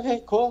everybody's like,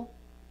 okay, cool,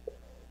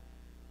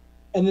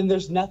 and then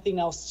there's nothing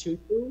else to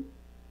do,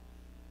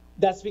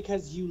 that's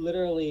because you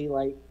literally,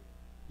 like,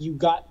 you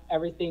got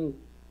everything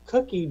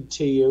cookied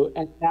to you,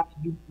 and now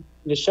you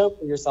need to show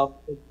for yourself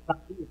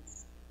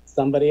it's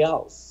somebody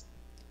else.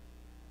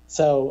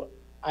 So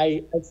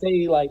I'd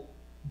say, like,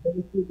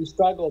 go through the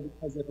struggle,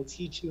 because it'll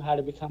teach you how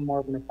to become more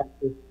of an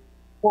effective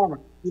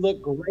performer. You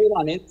look great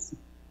on Instagram,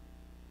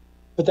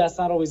 but that's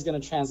not always going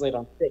to translate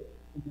on stage.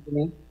 You know what I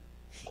mean?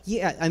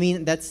 Yeah, I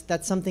mean that's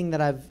something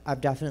that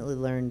I've definitely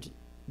learned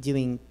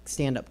doing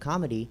stand-up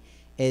comedy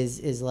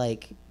is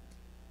like,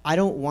 I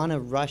don't want to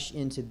rush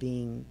into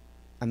being,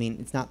 I mean,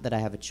 it's not that I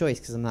have a choice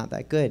because I'm not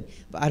that good,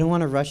 but I don't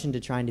want to rush into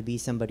trying to be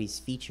somebody's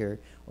feature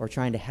or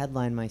trying to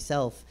headline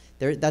myself.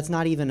 That's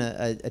not even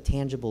a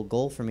tangible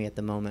goal for me at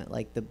the moment.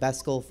 Like, the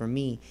best goal for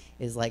me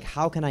is, like,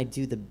 how can I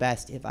do the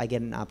best if I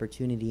get an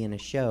opportunity in a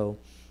show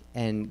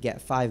and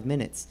get 5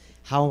 minutes?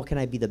 How can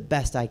I be the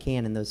best I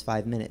can in those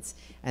 5 minutes?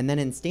 And then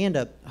in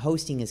stand-up,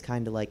 hosting is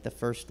kind of like the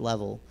first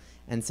level.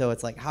 And so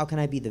it's like, how can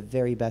I be the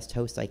very best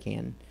host I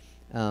can?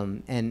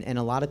 And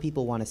a lot of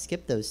people want to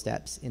skip those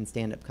steps in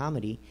stand-up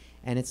comedy.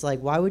 And it's like,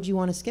 why would you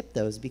want to skip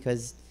those?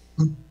 Because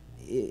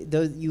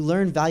you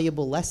learn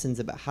valuable lessons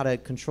about how to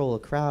control a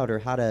crowd or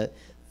how to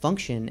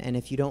function. And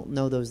if you don't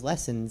know those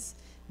lessons,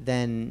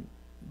 then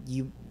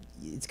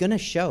it's going to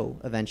show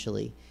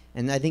eventually.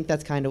 And I think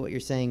that's kind of what you're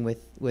saying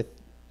with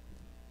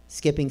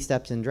skipping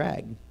steps in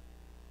drag.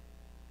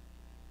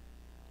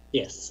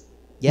 Yes.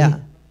 Yeah.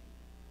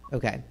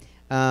 Okay.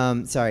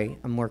 Sorry,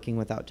 I'm working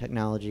without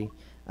technology.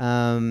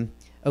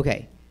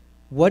 Okay.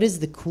 What is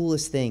the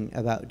coolest thing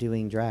about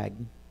doing drag?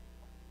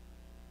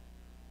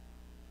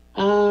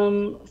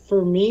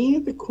 For me,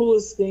 the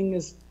coolest thing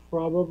is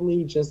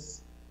probably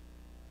just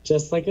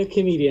like a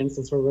comedian,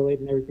 since we're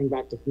relating everything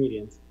back to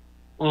comedians.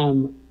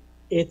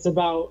 It's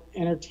about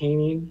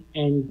entertaining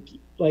and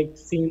like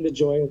seeing the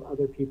joy of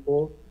other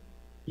people.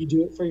 You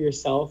do it for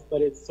yourself,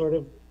 but it's sort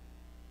of,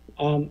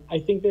 I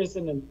think there's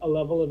a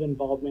level of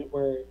involvement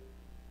where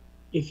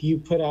if you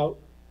put out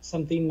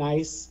something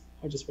nice,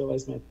 I just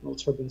realized my little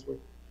turbans were,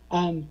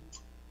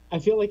 I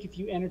feel like if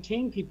you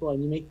entertain people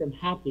and you make them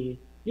happy,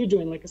 you're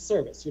doing like a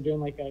service. You're doing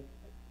like a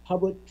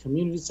public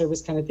community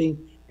service kind of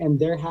thing, and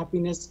their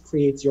happiness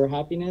creates your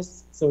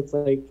happiness. So it's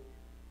like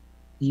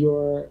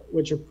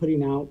what you're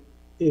putting out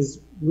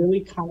is really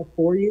kind of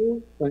for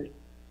you, but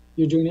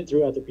you're doing it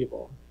through other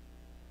people.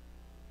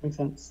 Make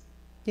sense?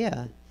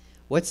 Yeah.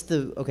 What's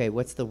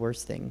the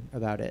worst thing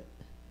about it?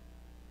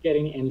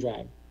 Getting in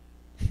drag.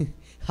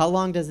 How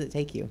long does it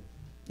take you,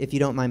 if you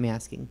don't mind me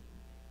asking?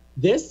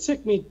 This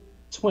took me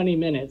 20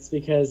 minutes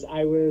because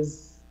I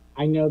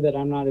know that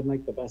I'm not in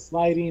like the best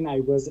lighting.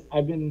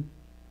 I've been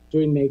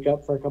doing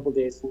makeup for a couple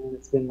days now, and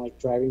it's been like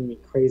driving me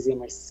crazy, and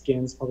my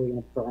skin's probably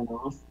gonna burn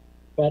off.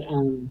 But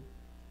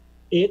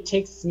it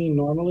takes me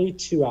normally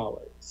 2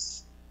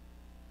 hours.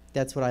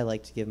 That's what I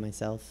like to give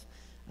myself.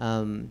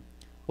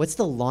 What's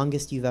the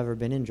longest you've ever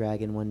been in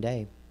drag in one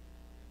day?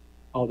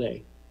 All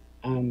day.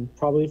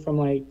 Probably from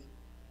like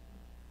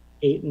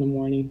 8 in the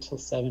morning till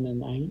 7 at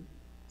night.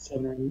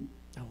 7 or 8.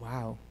 Oh,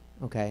 wow.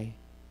 Okay.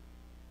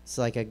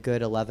 So like a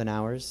good 11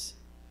 hours?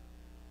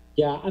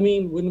 Yeah, I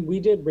mean, when we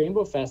did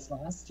Rainbow Fest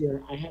last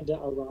year, I had to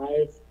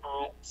arrive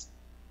at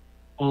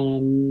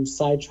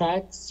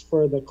Sidetracks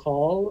for the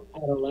call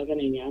at 11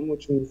 a.m.,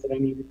 which means that I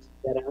needed to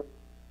get up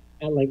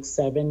at like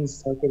 7,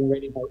 start getting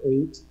ready by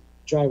 8,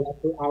 drive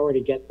up an hour to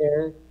get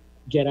there,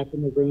 get up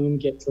in the room,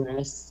 get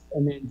dressed,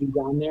 and then be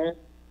down there.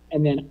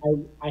 And then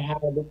I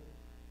had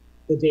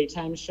the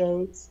daytime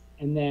shows,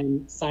 and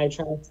then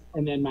Sidetracks,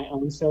 and then my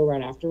own show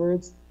right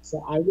afterwards.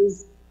 So I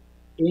was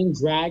in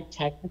drag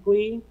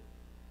technically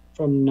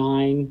from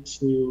 9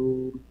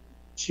 to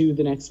 2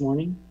 the next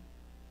morning.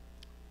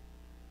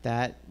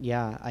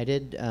 Yeah, I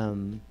did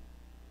from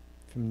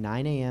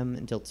 9 a.m.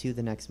 until 2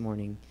 the next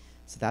morning.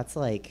 So that's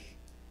like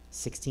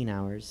 16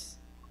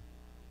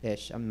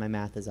 hours-ish. My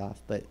math is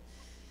off, but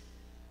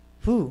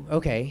whew,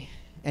 okay.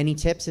 Any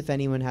tips if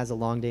anyone has a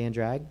long day in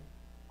drag?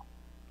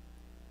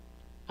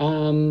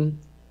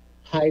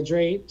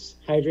 Hydrate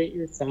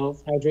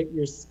yourself, hydrate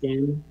your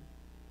skin.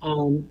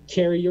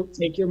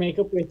 Take your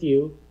makeup with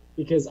you,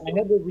 because I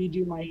had to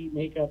redo my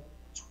makeup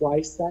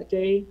twice that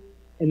day,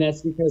 and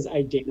that's because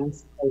I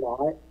danced a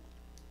lot.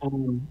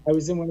 I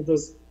was in one of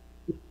those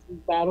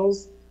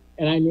battles,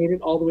 and I made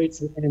it all the way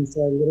to the end,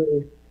 so I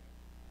literally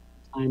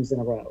times in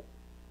a row.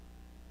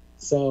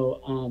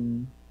 So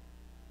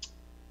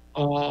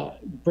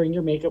bring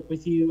your makeup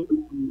with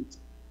you, and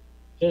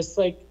just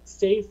like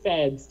stay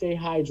fed, stay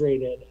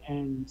hydrated,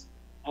 and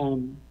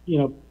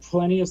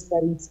plenty of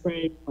setting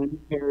spray, plenty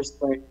of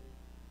hairspray.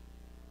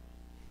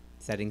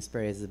 Setting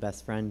spray is the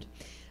best friend.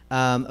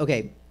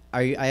 Okay,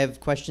 I have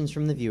questions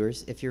from the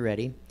viewers, if you're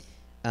ready.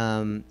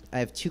 I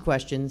have 2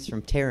 questions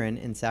from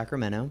Taryn in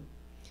Sacramento.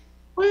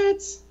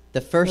 What?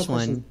 The first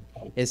one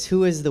is,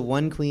 who is the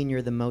one queen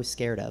you're the most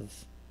scared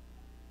of?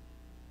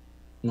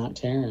 Not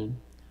Taryn.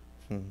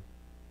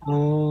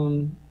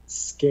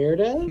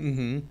 Scared of?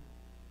 Mm-hmm.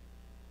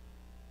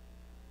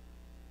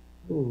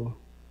 Ooh.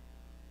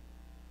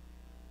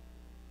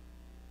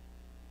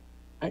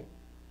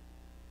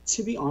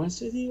 To be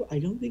honest with you, I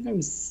don't think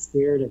I'm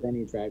scared of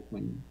any drag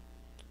queen.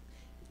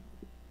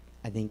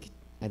 I think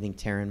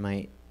Taryn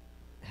might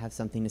have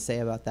something to say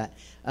about that.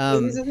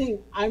 Here's the thing: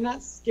 I'm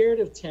not scared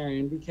of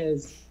Taryn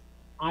because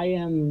I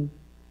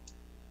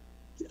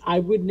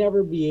would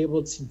never be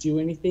able to do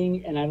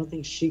anything, and I don't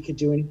think she could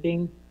do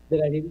anything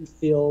that I didn't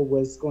feel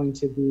was going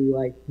to be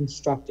like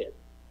constructive.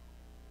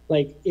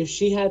 Like if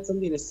she had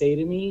something to say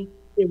to me,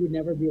 it would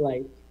never be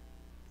like,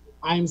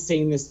 I'm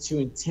saying this to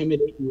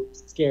intimidate you or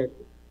scare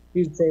you.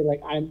 You'd say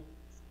like, I'm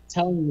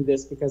telling you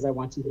this because I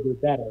want you to do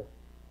better.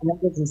 And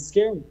that doesn't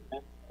scare me.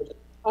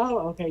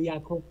 Oh, okay, yeah,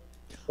 cool.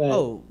 But,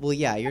 oh, well,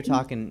 yeah, you're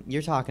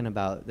talking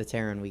about the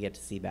Taryn we get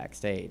to see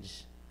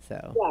backstage.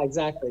 So yeah,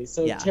 exactly.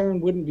 So yeah.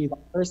 Taryn wouldn't be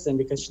that person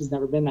because she's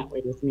never been that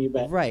way with me.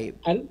 But right.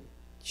 Even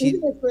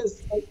if it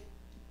was like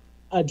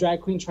a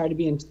drag queen try to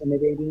be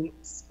intimidating,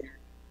 scared.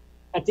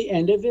 At the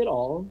end of it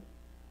all,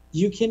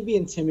 you can be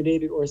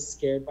intimidated or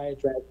scared by a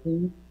drag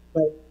queen,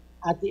 but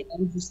at the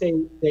end you say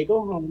they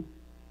go home,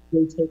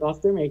 they take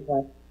off their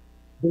makeup,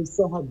 they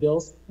still have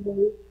bills to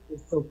pay, they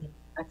still pay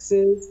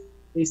taxes,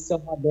 they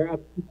still have their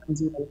ups and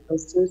downs and roller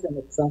coasters, and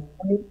at some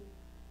point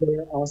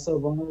they're also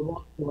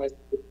vulnerable. Otherwise,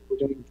 we're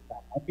doing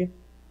that, okay?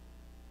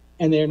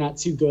 And they're not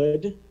too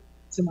good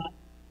to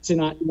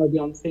not be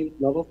on the same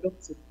level field,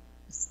 so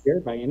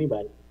scared by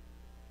anybody.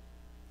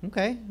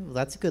 Okay, well,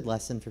 that's a good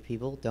lesson for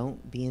people.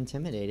 Don't be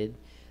intimidated.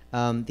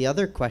 The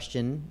other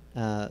question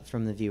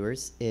from the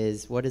viewers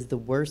is, what is the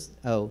worst...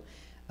 Oh,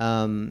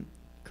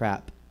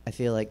 crap. I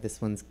feel like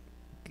this one's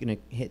going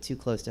to hit too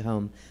close to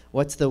home.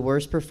 What's the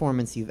worst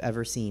performance you've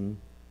ever seen?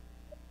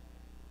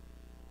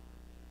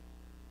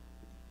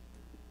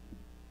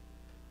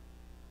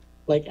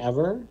 Like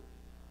ever?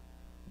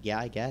 Yeah,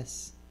 I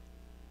guess.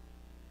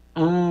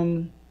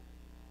 Let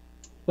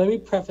me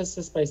preface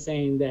this by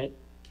saying that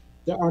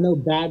there are no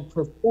bad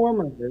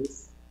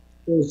performers.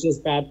 There's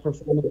just bad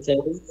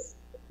performances.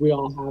 We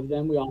all have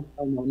them. We all have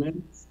our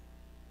moments.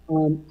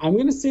 I'm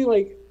gonna say,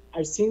 like,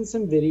 I've seen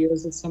some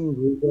videos of some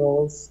rude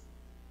girls,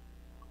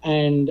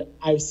 and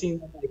I've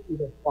seen them like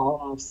either fall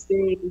off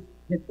stage,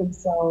 hit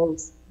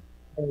themselves,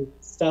 or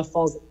stuff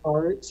falls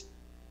apart.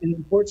 And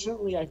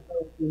unfortunately, I feel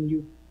like when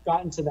you've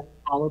gotten to that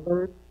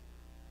caliber,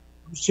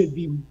 you should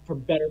be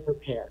better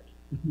prepared.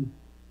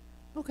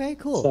 Okay,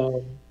 cool.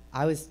 So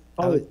I was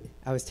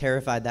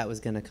terrified that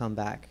was going to come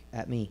back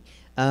at me.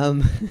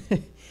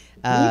 Suzette,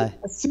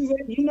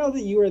 you know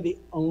that you are the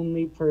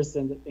only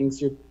person that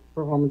thinks your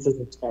performances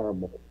are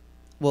terrible.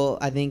 Well,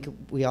 I think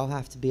we all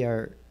have to be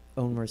our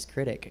own worst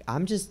critic.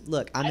 I'm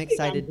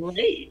excited. I'm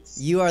great.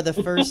 You are the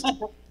first.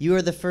 You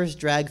are the first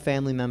drag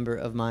family member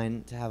of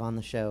mine to have on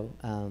the show.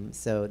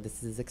 So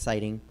this is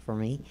exciting for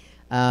me.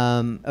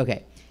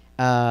 Okay.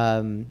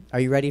 Are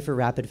you ready for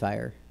rapid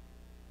fire?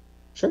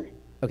 Sure.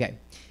 Okay.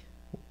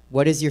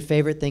 What is your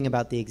favorite thing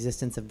about the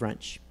existence of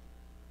brunch?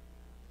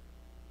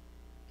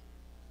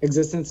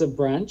 Existence of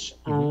brunch.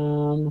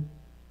 Mm-hmm.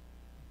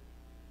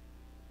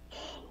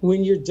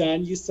 When you're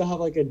done, you still have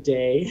like a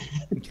day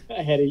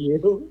ahead of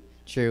you.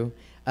 True.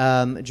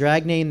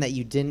 Drag name that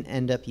you didn't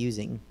end up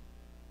using.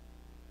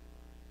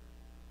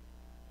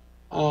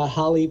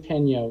 Holly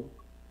Peno.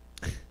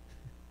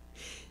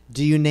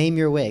 Do you name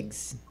your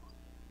wigs?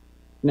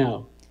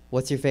 No.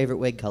 What's your favorite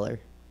wig color?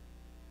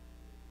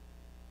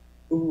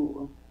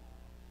 Ooh.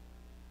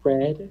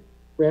 Red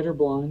or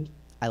blonde?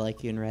 I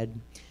like you in red.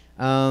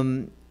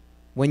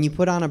 When you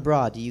put on a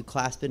bra, do you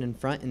clasp it in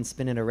front and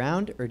spin it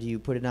around, or do you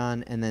put it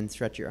on and then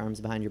stretch your arms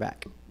behind your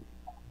back?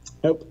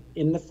 Nope.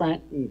 In the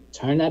front and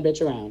turn that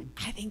bitch around.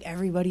 I think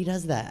everybody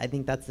does that. I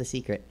think that's the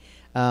secret.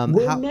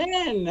 We're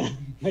men.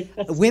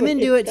 Women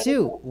do it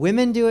too.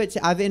 Women do it too.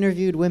 I've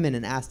interviewed women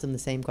and asked them the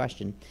same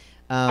question.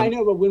 I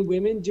know, but when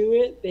women do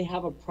it, they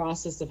have a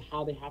process of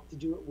how they have to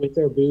do it with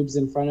their boobs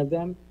in front of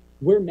them.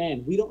 We're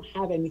men. We don't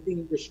have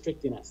anything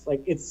restricting us.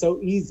 Like, it's so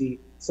easy,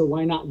 so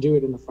why not do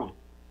it in the front?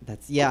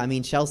 I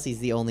mean, Chelsea's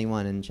the only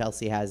one, and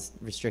Chelsea has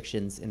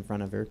restrictions in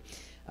front of her.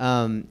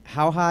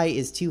 How high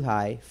is too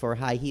high for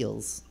high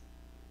heels?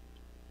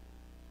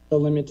 The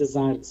limit does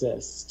not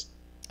exist.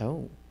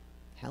 Oh,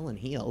 Helen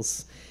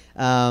heels.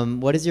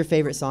 What is your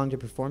favorite song to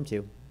perform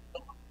to?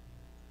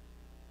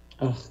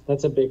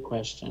 That's a big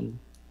question.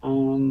 I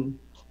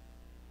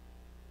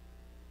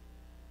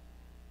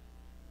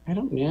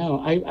don't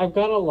know. I've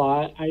got a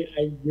lot.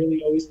 I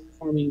really always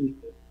performing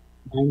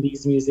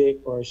 90s music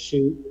or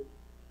shoot.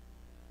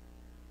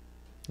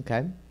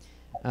 Okay.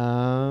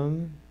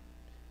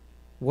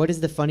 What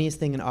is the funniest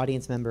thing an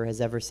audience member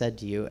has ever said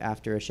to you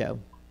after a show?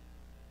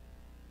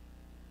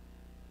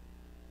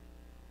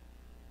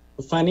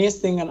 The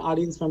funniest thing an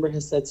audience member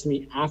has said to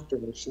me after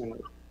the show.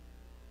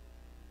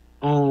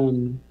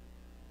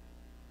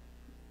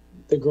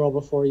 The girl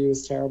before you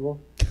is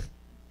terrible.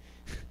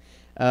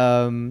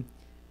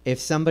 If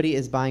somebody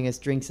is buying us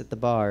drinks at the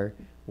bar,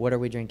 what are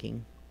we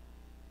drinking?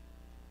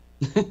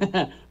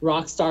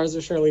 Rock stars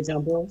or Shirley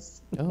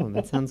Temples. Oh,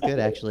 that sounds good,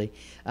 actually.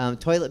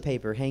 Toilet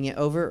paper, hang it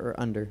over or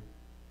under?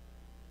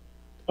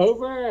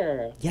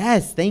 Over.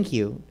 Yes, thank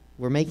you.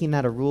 We're making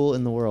that a rule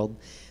in the world.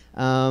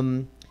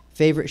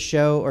 Favorite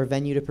show or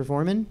venue to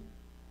perform in?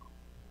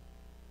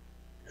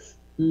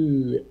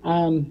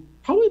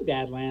 Probably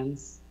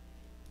Badlands.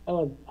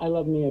 I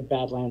love me a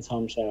Badlands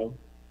home show.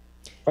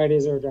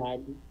 Fridays are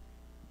drag.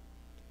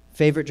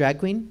 Favorite drag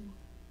queen?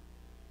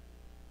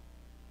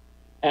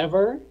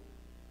 Ever?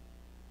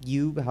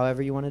 You,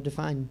 however you want to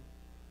define.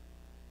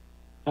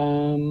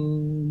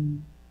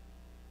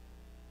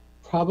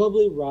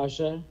 Probably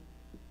Raja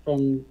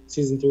from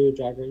season 3 of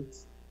Drag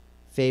Race.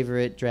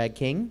 Favorite drag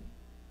king?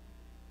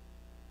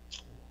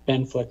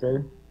 Ben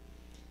Flicker.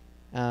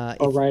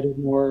 Or Ryder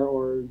Moore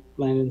or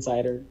Landon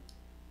Sider.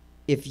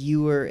 If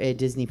you were a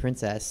Disney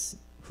princess,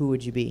 who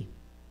would you be?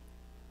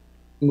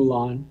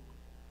 Mulan.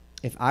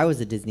 If I was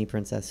a Disney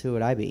princess, who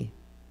would I be?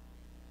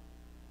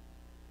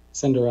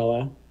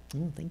 Cinderella.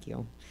 Oh, thank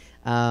you.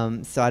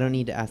 So I don't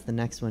need to ask the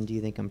next one. Do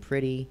you think I'm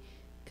pretty?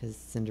 Because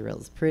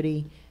Cinderella's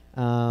pretty.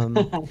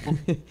 Well,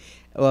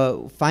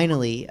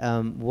 finally,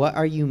 what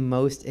are you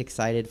most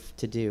excited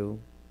to do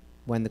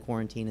when the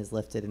quarantine is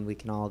lifted and we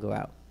can all go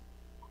out?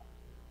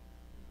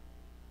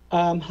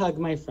 Hug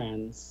my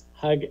friends.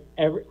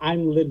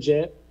 I'm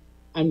legit.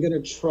 I'm going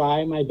to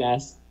try my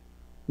best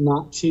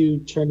not to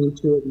turn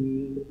into a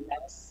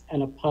mess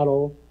and a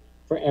puddle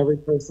for every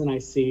person I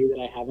see that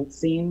I haven't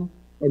seen,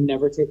 and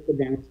never take the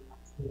advantage of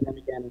seeing them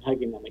again and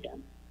hugging them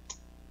again.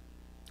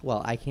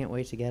 Well, I can't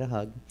wait to get a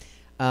hug.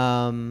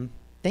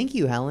 Thank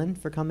you, Helen,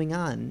 for coming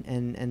on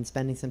and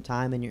spending some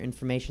time, and your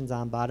information's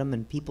on bottom,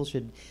 and people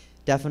should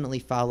definitely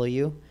follow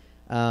you.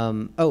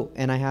 Oh,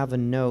 and I have a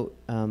note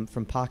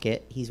from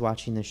Pocket. He's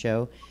watching the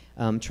show.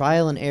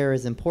 Trial and error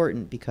is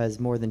important because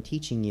more than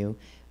teaching you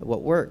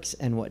what works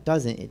and what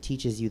doesn't, it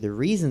teaches you the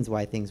reasons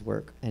why things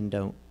work and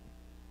don't.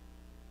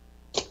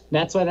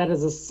 That's why that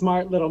is a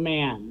smart little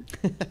man.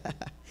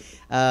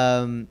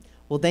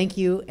 Well, thank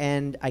you,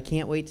 and I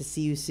can't wait to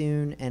see you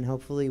soon. And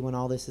hopefully, when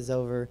all this is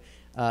over,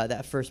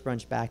 that first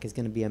brunch back is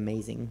going to be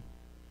amazing.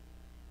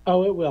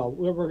 Oh, it will.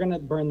 We're going to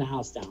burn the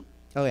house down.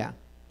 Oh, yeah.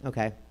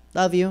 Okay.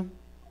 Love you.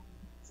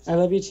 I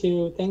love you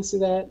too. Thanks,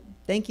 Suzette.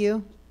 Thank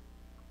you.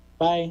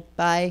 Bye.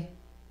 Bye.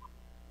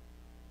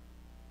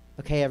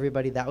 Okay,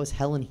 everybody, that was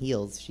Helen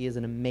Heels. She is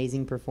an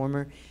amazing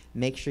performer.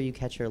 Make sure you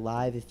catch her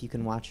live if you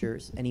can watch her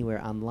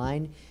anywhere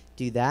online.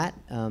 Do that.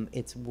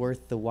 It's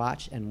worth the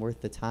watch and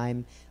worth the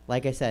time.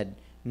 Like I said,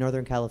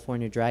 Northern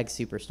California drag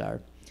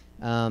superstar.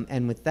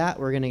 And with that,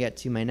 we're going to get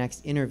to my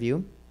next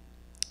interview.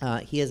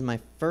 He is my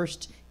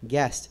first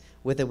guest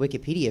with a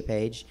Wikipedia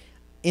page,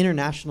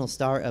 international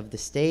star of the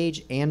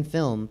stage and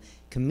film,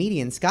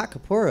 comedian Scott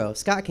Capurro.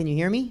 Scott, can you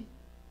hear me?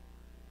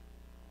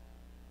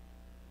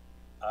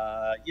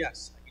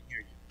 Yes, I can hear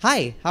you.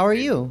 Hi, how are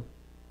you? All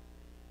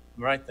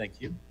right,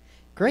 thank you.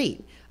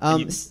 Great. How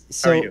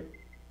are you?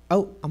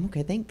 Oh, I'm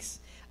okay,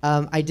 thanks.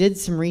 I did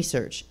some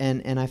research,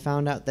 and I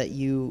found out that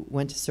you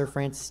went to Sir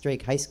Francis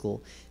Drake High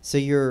School. So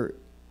you're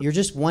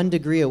just 1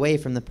 degree away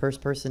from the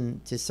first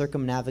person to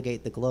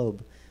circumnavigate the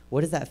globe.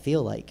 What does that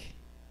feel like?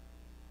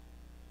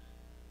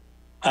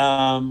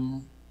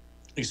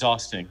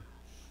 Exhausting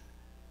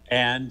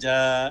and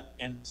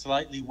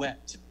slightly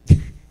wet.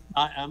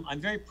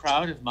 I'm very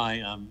proud of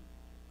my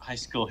high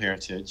school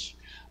heritage,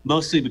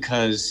 mostly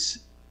because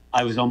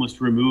I was almost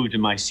removed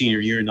in my senior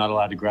year and not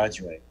allowed to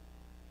graduate.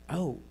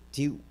 Oh,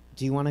 do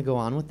you want to go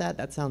on with that?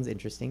 That sounds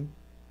interesting.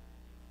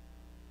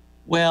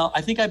 Well,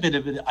 I think I've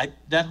been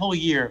that whole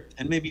year,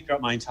 and maybe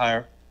throughout my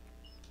entire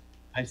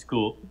high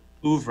school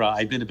oeuvre,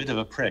 I'd been a bit of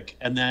a prick.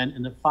 And then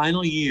in the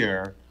final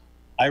year,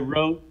 I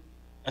wrote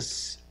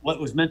what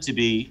was meant to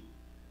be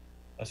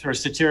a sort of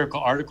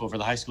satirical article for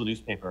the high school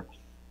newspaper,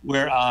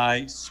 where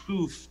I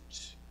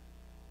spoofed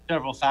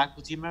several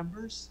faculty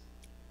members,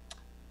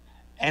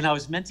 and I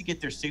was meant to get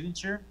their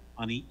signature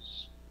on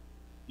each,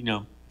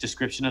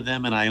 description of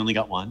them, and I only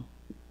got one.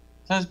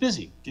 So I was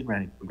busy getting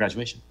ready for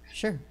graduation.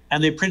 Sure.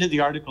 And they printed the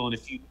article, and a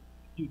few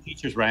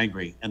teachers were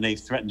angry, and they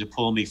threatened to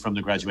pull me from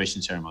the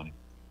graduation ceremony.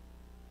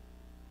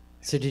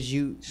 So did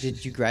you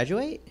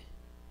graduate?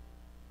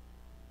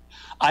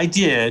 I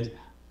did,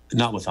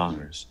 not with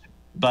honors,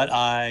 but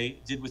I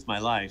did with my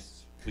life,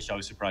 which I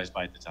was surprised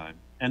by at the time.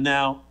 And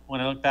now, when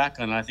I look back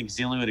on it, I think it's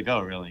the only way to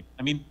go, really.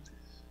 I mean,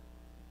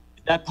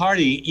 that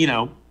party,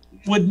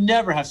 would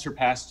never have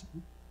surpassed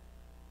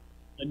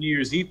a New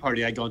Year's Eve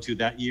party I'd gone to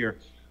that year,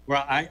 where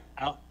I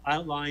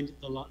outlined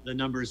the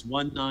numbers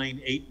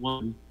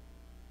 1981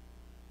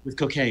 with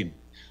cocaine.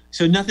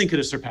 So nothing could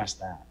have surpassed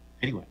that.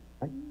 Anyway.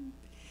 Right?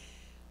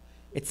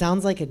 It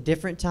sounds like a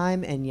different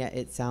time, and yet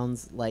it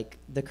sounds like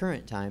the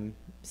current time.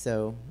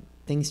 So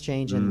things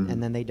change,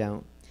 and then they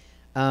don't.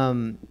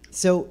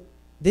 So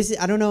this is,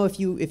 I don't know if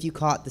you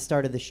caught the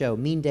start of the show.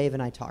 Me and Dave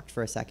and I talked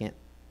for a second,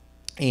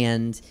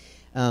 and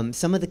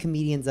some of the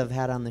comedians I've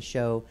had on the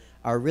show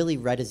are really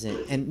reticent,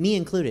 and me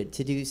included,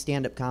 to do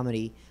stand-up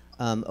comedy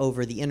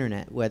over the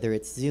internet, whether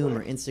it's Zoom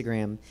or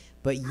Instagram.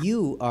 But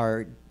you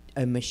are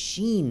a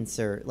machine,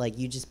 sir. Like,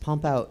 you just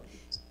pump out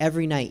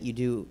every night. You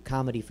do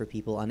comedy for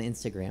people on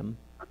Instagram.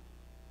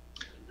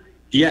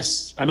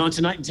 Yes, I'm on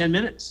tonight in 10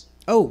 minutes.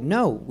 Oh,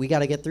 no, we got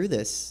to get through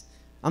this.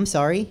 I'm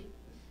sorry.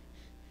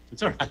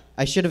 It's all right.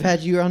 I should have had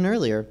you on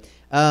earlier.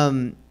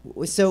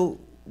 So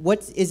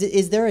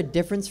is there a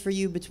difference for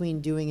you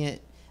between doing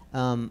it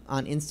on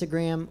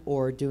Instagram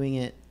or doing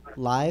it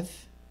live?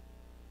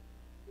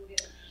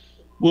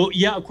 Well,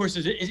 yeah, of course.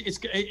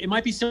 It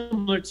might be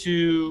similar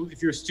to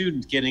if you're a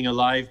student getting a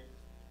live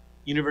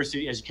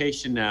university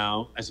education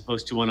now, as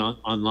opposed to one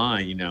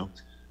online.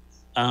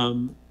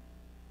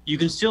 You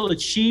can still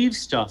achieve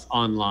stuff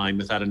online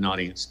without an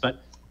audience,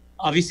 but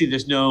obviously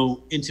there's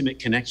no intimate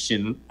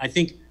connection. I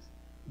think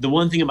the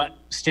one thing about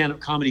stand-up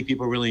comedy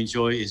people really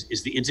enjoy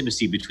is the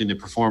intimacy between the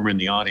performer and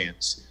the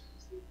audience.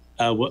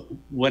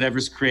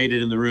 Whatever's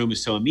created in the room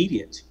is so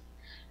immediate.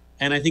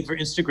 And I think for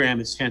Instagram,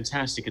 it's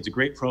fantastic. It's a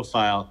great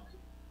profile,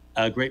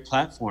 a great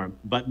platform,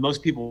 but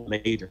most people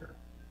later.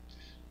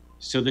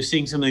 So they're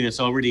seeing something that's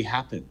already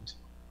happened.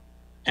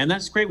 And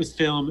that's great with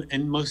film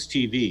and most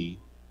TV.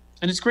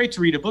 And it's great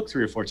to read a book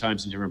 3 or 4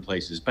 times in different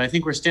places. But I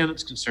think where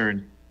stand-up's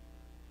concerned,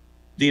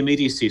 the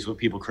immediacy is what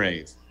people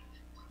crave.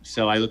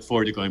 So I look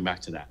forward to going back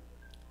to that.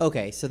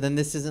 Okay, so then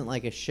this isn't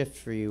like a shift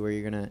for you where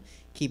you're going to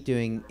keep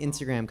doing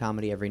Instagram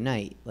comedy every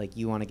night. Like,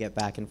 you want to get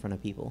back in front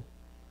of people.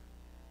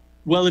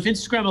 Well, if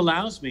Instagram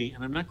allows me,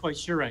 and I'm not quite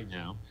sure right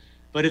now,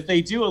 but if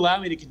they do allow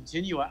me to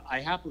continue,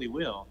 I happily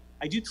will.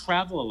 I do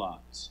travel a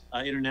lot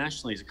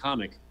internationally as a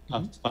comic.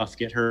 Puff,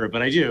 get her,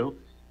 but I do,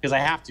 because I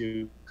have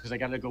to, because I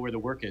got to go where the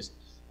work is.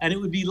 And it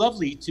would be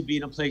lovely to be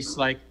in a place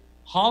like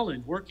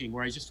Holland working,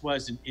 where I just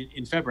was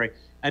in February,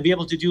 and be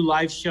able to do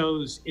live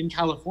shows in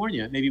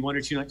California, maybe 1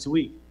 or 2 nights a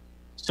week.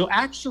 So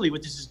actually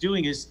what this is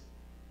doing is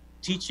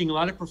teaching a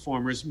lot of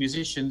performers,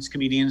 musicians,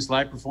 comedians,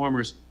 live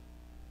performers,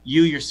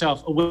 you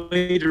yourself, a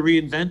way to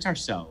reinvent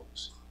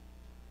ourselves,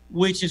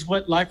 which is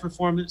what live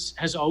performance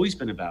has always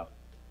been about.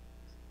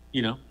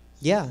 you know?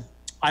 Yeah.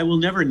 I will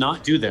never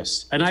not do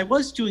this. And I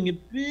was doing a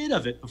bit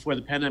of it before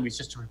the pandemic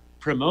just to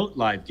promote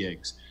live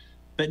gigs.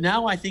 But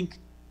now I think,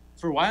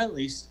 for a while at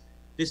least,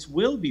 this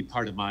will be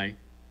part of my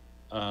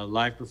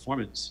live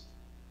performance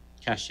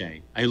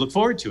cachet. I look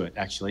forward to it,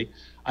 actually.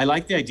 I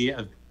like the idea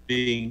of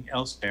being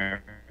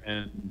elsewhere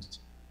and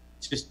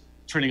just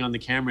turning on the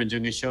camera and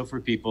doing a show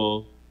for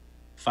people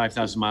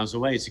 5,000 miles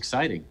away. It's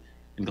exciting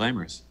and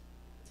glamorous,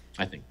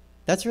 I think.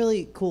 That's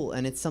really cool,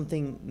 and it's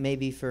something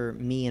maybe for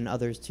me and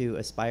others to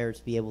aspire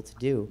to be able to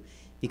do,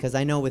 because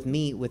I know with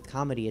me, with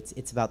comedy,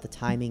 it's about the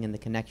timing and the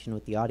connection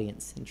with the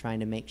audience and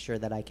trying to make sure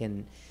that I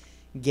can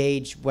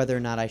gauge whether or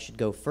not I should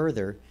go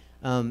further.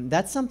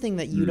 That's something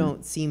that you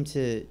don't seem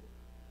to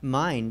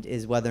mind,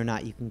 is whether or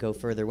not you can go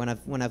further.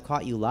 When I've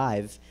caught you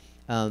live,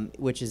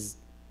 which is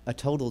a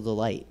total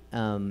delight.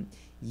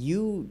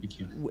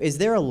 Is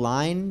there a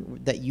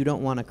line that you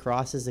don't want to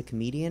cross as a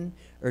comedian,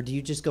 or do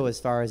you just go as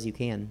far as you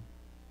can?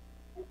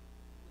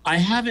 I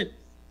haven't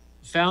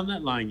found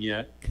that line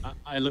yet.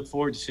 I look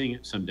forward to seeing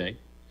it someday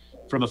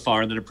from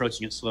afar and then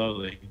approaching it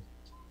slowly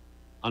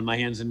on my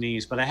hands and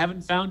knees, but I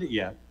haven't found it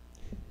yet.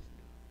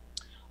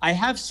 I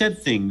have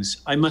said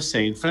things, I must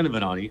say, in front of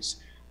an audience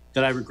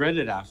that I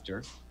regretted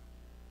after,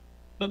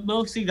 but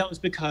mostly that was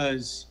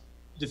because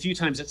the few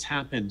times that's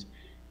happened,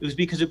 it was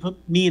because it put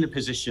me in a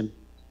position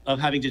of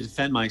having to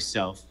defend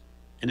myself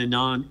in a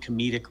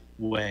non-comedic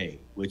way,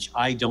 which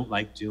I don't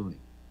like doing.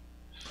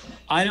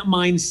 I don't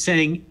mind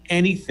saying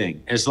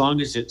anything as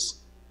long as it's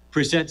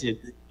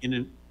presented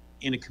in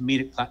a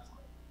comedic platform.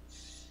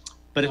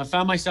 But if I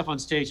found myself on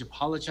stage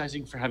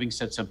apologizing for having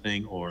said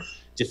something or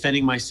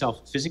defending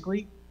myself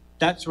physically,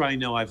 that's where I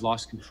know I've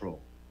lost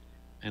control,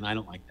 and I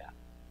don't like that.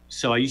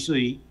 So I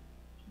usually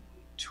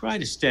try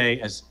to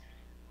stay as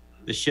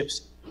the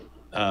ship's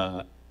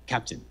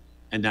captain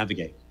and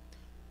navigate.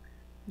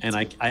 And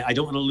I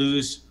don't want to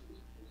lose,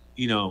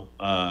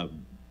 I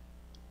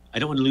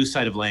don't want to lose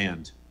sight of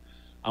land.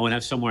 I want to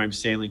have somewhere I'm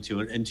sailing to.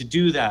 And to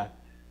do that,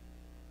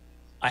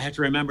 I have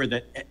to remember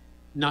that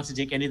not to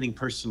take anything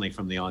personally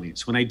from the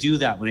audience. When I do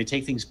that, when I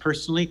take things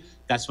personally,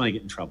 that's when I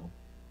get in trouble,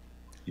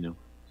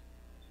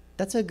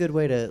 That's a good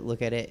way to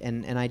look at it.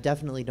 And I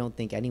definitely don't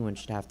think anyone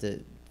should have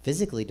to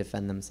physically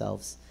defend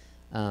themselves.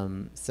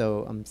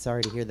 So I'm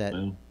sorry to hear that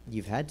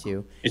you've had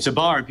to. It's a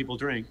bar and people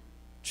drink.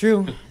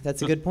 True.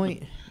 That's a good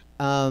point.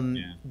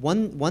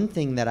 One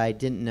thing that I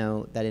didn't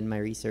know that in my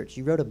research,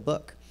 you wrote a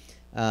book.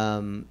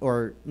 Book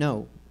or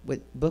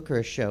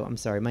a show? I'm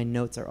sorry, my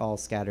notes are all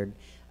scattered.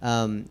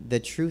 The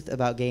Truth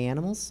About Gay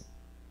Animals?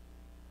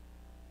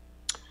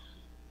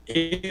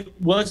 It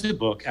was a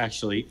book,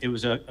 actually. It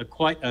was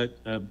quite a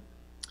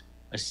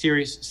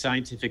serious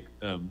scientific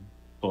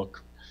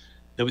book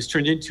that was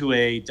turned into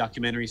a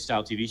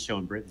documentary-style TV show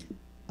in Britain,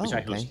 which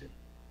I hosted.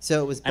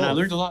 So it was both. And I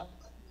learned a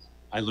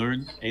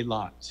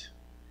lot.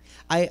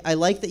 I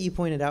like that you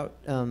pointed out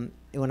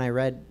when I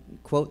read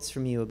quotes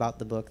from you about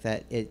the book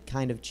that it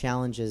kind of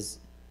challenges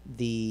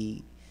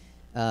the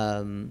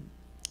thought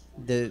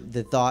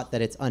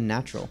that it's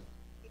unnatural,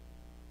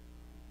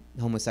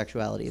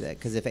 homosexuality. That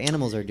because if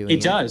animals are doing it,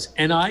 it does.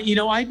 And I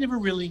never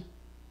really.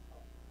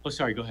 Oh,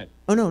 sorry. Go ahead.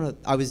 Oh no,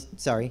 I was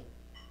sorry.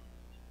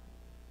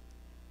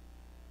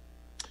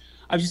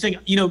 I was just saying,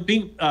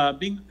 being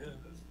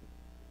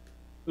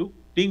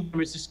from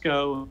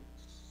Francisco,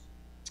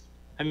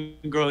 having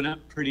grown up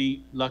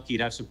pretty lucky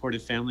to have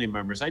supportive family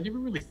members, I never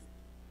really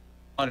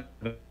thought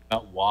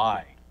about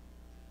why,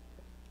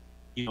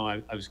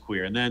 I was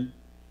queer. And then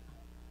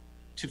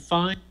to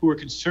find who were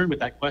concerned with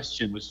that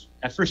question was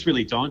at first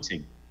really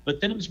daunting,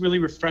 but then it was really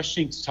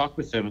refreshing to talk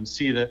with them and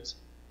see that,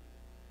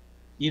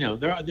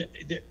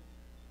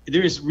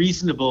 there is a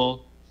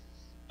reasonable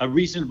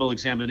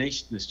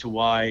examination as to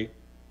why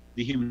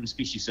the human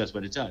species does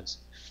what it does.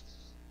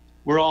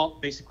 We're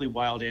all basically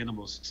wild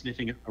animals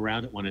sniffing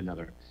around at one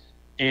another.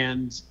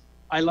 And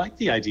I like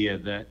the idea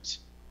that,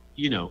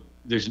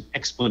 there's an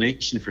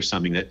explanation for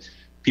something that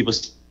people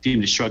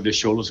seem to shrug their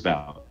shoulders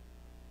about.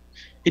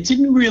 It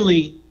didn't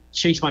really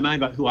change my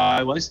mind about who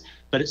I was,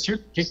 but it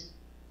certainly...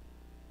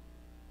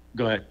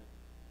 Go ahead.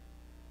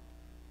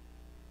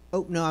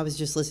 Oh, no, I was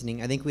just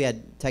listening. I think we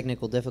had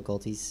technical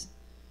difficulties.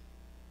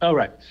 Oh,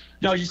 right.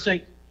 No, I was just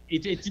saying,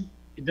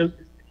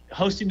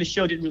 hosting the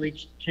show didn't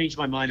really change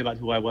my mind about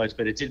who I was,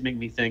 but it did make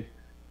me think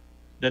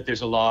that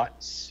there's a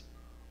lot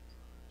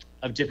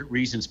of different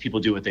reasons people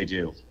do what they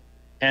do.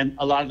 And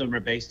a lot of them are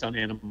based on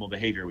animal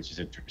behavior, which is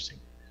interesting.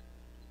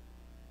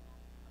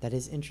 That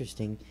is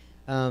interesting.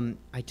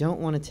 I don't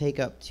want to take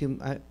up too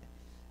much.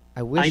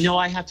 I wish. I know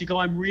I have to go.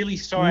 I'm really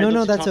sorry.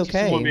 No, that's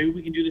okay. Maybe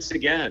we can do this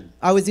again.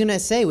 I was going to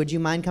say, would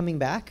you mind coming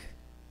back?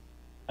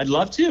 I'd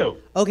love to.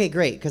 Okay,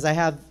 great, because I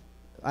have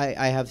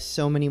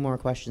so many more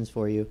questions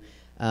for you.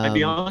 I'd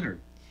be honored.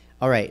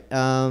 All right.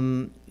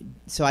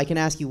 So I can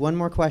ask you one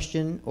more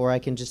question, or I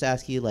can just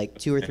ask you like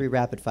 2 or 3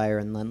 rapid fire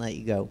and then let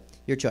you go.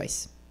 Your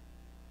choice.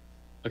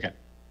 Okay.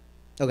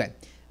 Okay.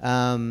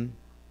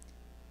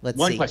 Let's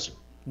see. One question.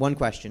 One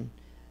question.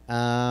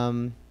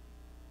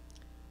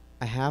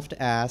 I have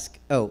to ask.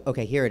 Oh,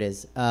 okay, here it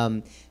is.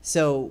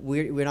 So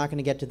we're not going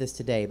to get to this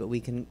today, but we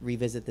can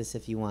revisit this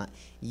if you want.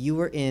 You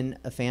were in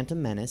A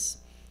Phantom Menace,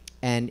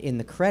 and in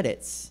the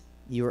credits,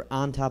 you were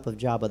on top of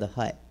Jabba the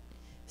Hutt.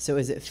 So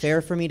is it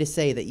fair for me to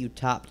say that you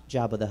topped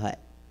Jabba the Hutt?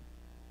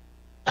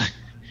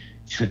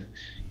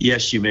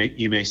 Yes, you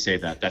may say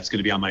that. That's going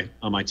to be on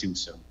my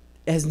tombstone.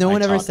 Has no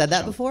one ever said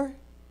that before?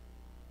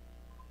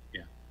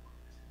 Yeah.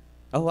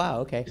 Oh wow.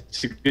 Okay.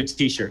 It's a good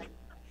T-shirt.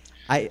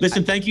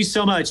 Listen, thank you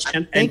so much,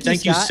 and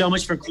thank you so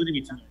much for including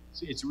me tonight.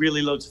 It's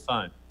really loads of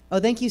fun. Oh,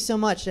 thank you so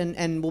much,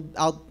 and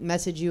I'll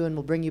message you and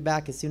we'll bring you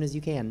back as soon as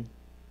you can.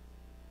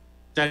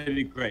 That'd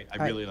be great.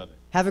 I really love it.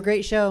 Have a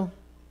great show.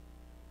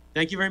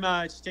 Thank you very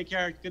much. Take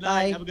care. Good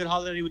night. Bye. Have a good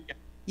holiday weekend.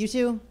 You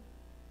too.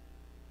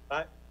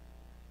 Bye.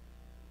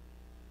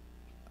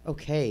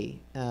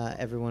 Okay,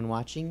 everyone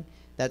watching,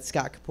 that's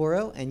Scott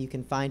Capurro, and you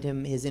can find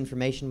him. His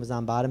information was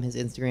on bottom, his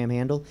Instagram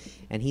handle,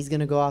 and he's going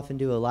to go off and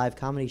do a live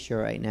comedy show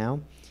right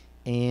now,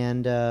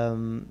 and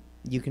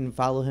you can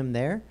follow him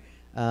there.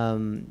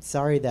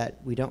 Sorry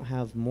that we don't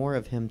have more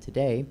of him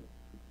today.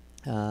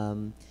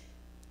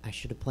 I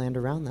should have planned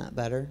around that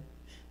better.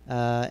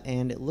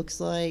 And it looks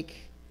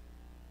like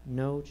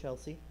no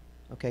Chelsea.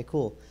 Okay,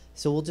 cool.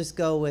 So we'll just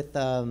go with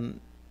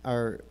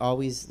our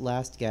always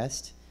last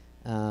guest,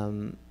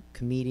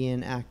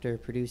 comedian, actor,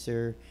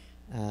 producer,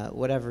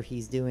 whatever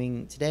he's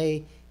doing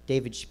today,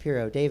 David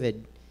Shapiro.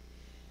 David,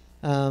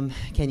 can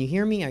you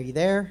hear me? Are you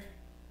there?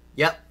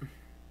 Yep.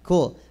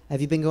 Cool. Have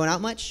you been going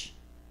out much?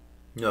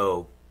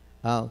 No.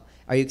 Oh.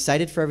 Are you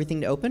excited for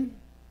everything to open?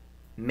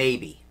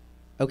 Maybe.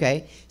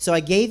 Okay. So I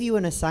gave you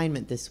an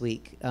assignment this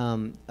week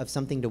of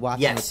something to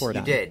watch and report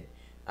on. Yes,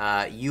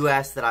 you did. You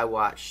asked that I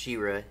watch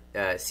She-Ra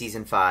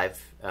season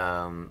 5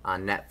 on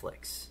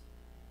Netflix.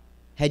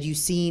 Had you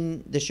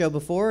seen the show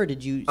before, or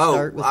did you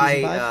start with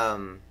season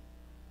 5?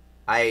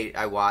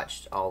 I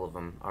watched all of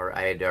them, or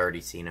I had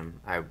already seen them.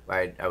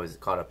 I was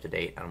caught up to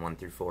date on 1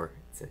 through 4.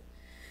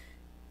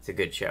 It's a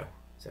good show.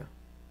 So.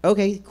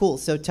 Okay, cool.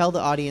 So tell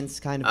the audience,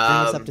 kind of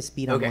bring us up to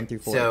speed on 1 through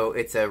 4. So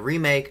it's a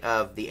remake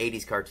of the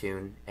 80s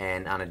cartoon,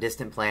 and on a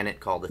distant planet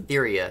called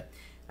Etheria,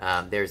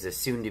 there's a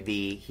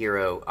soon-to-be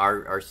hero,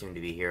 our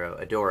soon-to-be hero,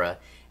 Adora,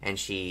 and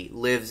she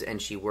lives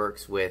and she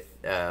works with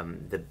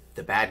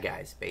the bad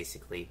guys,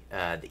 basically,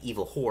 the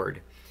evil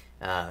Horde.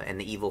 And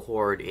the evil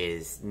Horde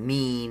is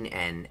mean,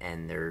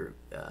 and they're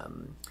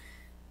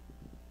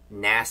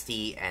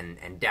nasty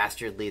and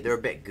dastardly. They're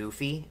a bit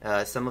goofy,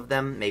 some of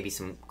them, maybe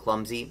some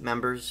clumsy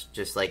members,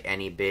 just like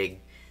any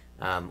big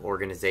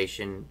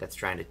organization that's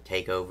trying to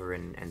take over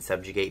and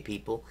subjugate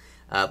people.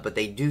 But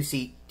they do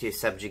seek to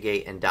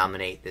subjugate and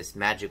dominate this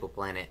magical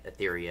planet,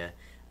 Etheria,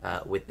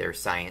 with their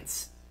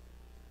science.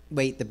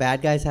 Wait, the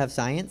bad guys have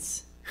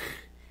science?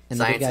 And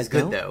science is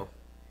good, though.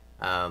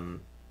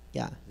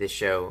 Yeah. This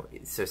show,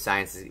 so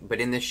science is... But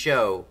in the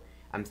show,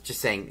 I'm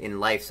just saying, in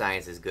life,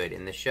 science is good.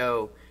 In the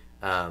show,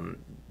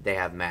 they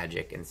have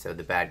magic, and so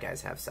the bad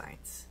guys have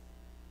science.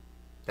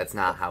 That's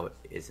not how it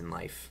is in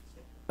life.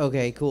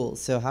 Okay, cool.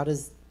 So how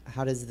does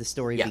the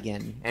story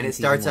begin? And it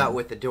starts out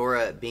with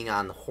Adora being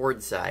on the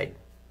Horde side.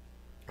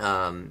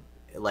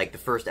 Like the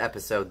first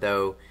episode,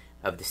 though,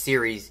 of the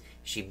series,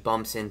 she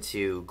bumps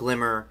into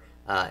Glimmer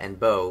and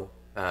Bo,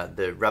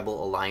 the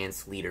Rebel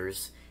Alliance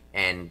leaders,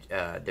 and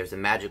there's a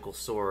magical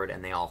sword,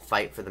 and they all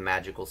fight for the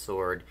magical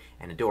sword,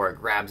 and Adora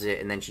grabs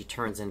it, and then she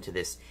turns into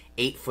this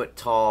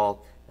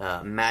 8-foot-tall,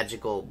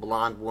 magical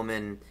blonde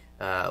woman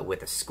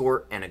with a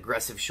skirt and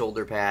aggressive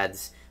shoulder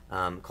pads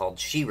called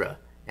She-Ra.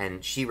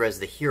 And She-Ra's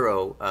the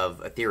hero of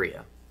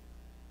Etheria.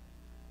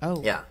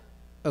 Oh. Yeah.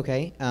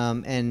 Okay.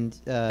 And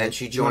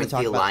she joins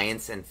the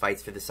Alliance and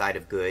fights for the side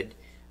of good,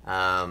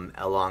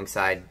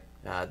 alongside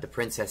the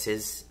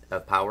princesses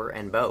of Power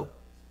and Bo.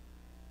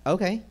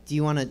 Okay. Do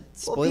you want to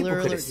spoiler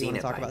alert? Do you want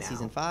to talk about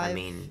season 5? I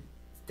mean,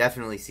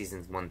 definitely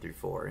seasons 1 through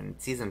 4, and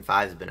season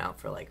 5's been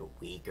out for like a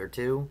week or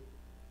two.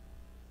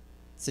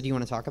 So do you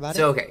want to talk about it?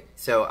 So okay,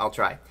 so I'll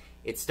try.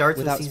 It starts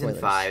Without with season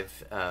spoilers.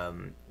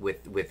 5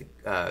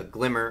 with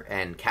Glimmer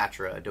and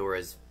Catra,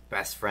 Adora's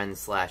best friend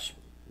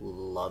 /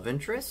 love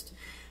interest,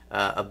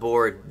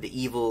 aboard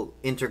the evil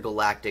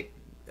intergalactic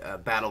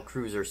battle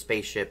cruiser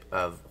spaceship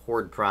of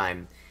Horde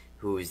Prime,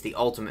 who is the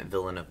ultimate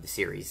villain of the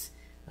series.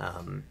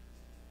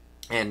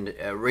 And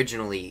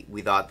originally,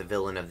 we thought the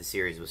villain of the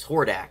series was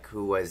Hordak,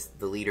 who was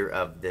the leader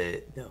of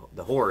the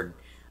Horde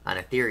on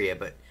Etheria.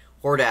 But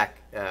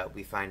Hordak,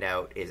 we find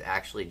out, is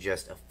actually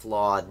just a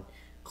flawed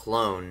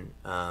clone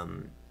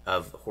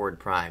of Horde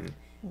Prime.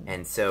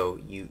 And so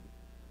you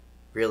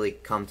really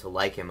come to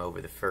like him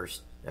over the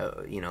first,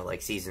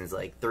 like seasons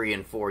like 3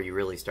 and 4, you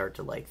really start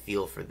to like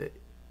feel for the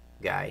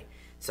guy.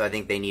 So I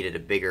think they needed a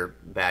bigger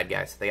bad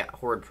guy. So they got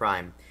Horde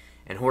Prime.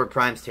 And Horde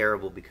Prime's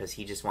terrible because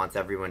he just wants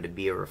everyone to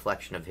be a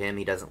reflection of him.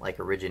 He doesn't like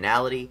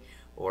originality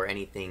or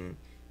anything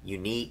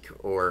unique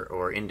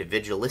or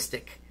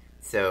individualistic.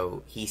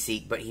 So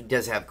but he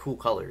does have cool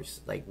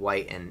colors, like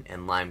white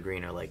and lime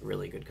green are like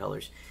really good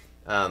colors.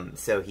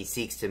 So he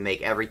seeks to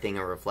make everything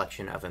a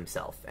reflection of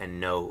himself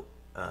and no,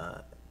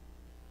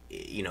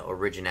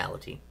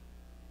 originality.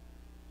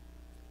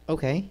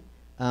 Okay.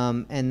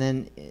 And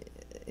then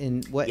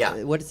what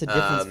is the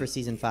difference for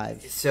season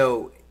 5?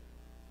 So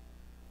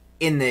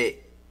in the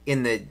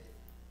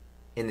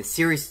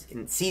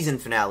season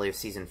finale of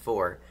season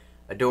 4,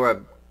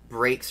 Adora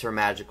breaks her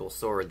magical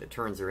sword that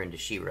turns her into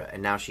She-Ra,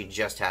 and now she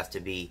just has to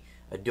be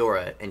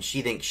Adora, and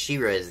she thinks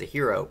She-Ra is the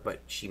hero,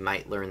 but she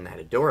might learn that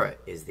Adora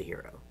is the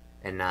hero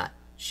and not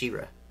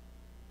She-Ra,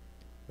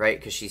 right?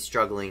 Because she's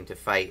struggling to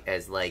fight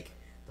as like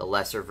the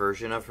lesser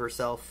version of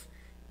herself,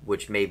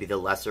 which maybe the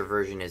lesser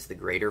version is the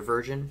greater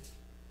version.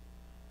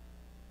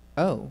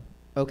 Oh,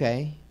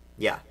 okay.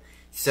 Yeah.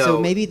 So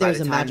maybe there's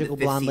by the a time magical the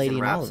fifth blonde lady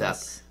season in all wraps of up,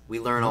 us. we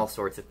learn all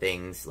sorts of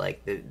things,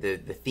 like the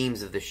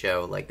themes of the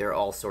show, like there are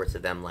all sorts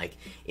of them, like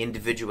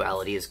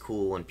individuality is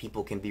cool and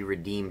people can be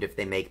redeemed if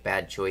they make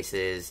bad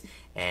choices,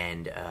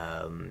 and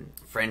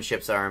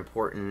friendships are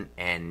important,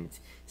 and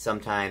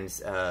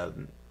sometimes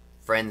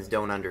friends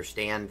don't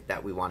understand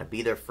that we want to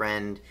be their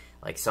friend,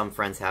 like some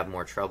friends have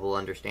more trouble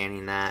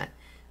understanding that,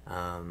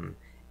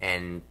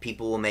 and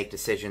people will make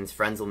decisions,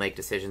 friends will make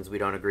decisions we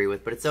don't agree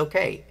with, but it's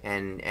okay,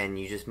 and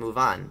you just move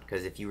on,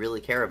 because if you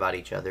really care about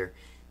each other,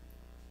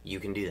 you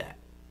can do that.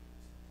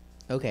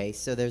 Okay,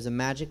 so there's a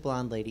magic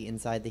blonde lady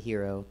inside the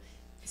hero.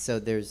 So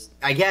there's...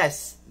 I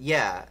guess,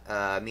 yeah.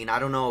 I mean, I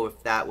don't know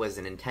if that was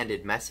an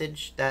intended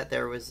message, that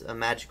there was a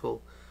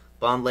magical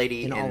blonde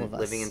lady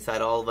living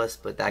inside all of us,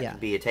 but that could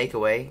be a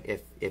takeaway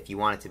if you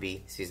want it to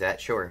be,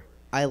 Suzette, sure.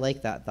 I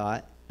like that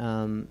thought.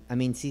 I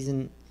mean,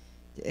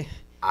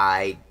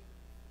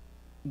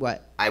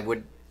 What? I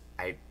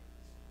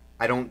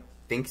don't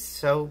think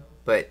so,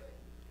 but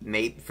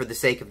for the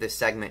sake of this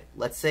segment,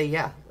 let's say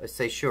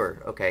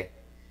sure, okay.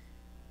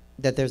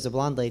 That there's a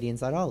blonde lady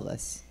inside all of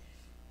us.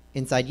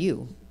 Inside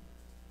you.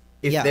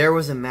 If there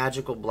was a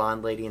magical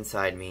blonde lady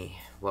inside me,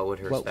 what would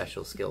her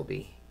special skill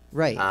be?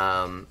 Right.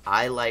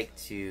 I like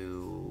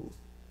to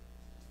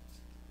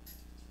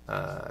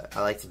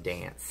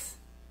dance.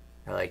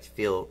 I like to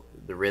feel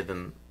the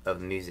rhythm of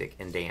music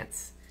and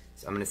dance.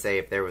 So I'm going to say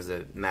if there was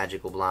a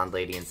magical blonde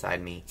lady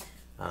inside me,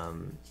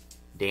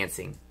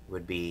 dancing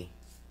would be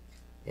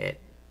it.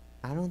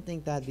 I don't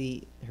think that'd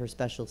be her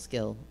special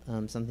skill.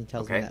 Something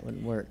tells me that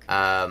wouldn't work.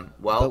 Well,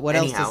 but what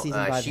anyhow, else does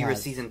season 5 She-Ra have?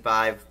 season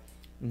 5,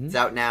 it's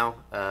out now.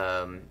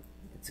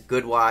 It's a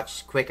good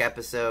watch, quick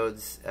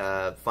episodes,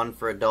 fun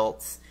for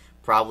adults,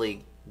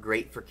 probably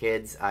great for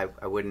kids. I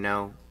wouldn't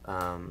know,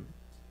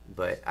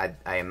 but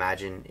I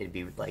imagine it'd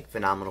be like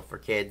phenomenal for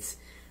kids.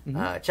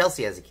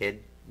 Chelsea has a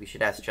kid. We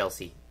should ask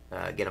Chelsea,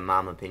 get a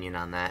mom opinion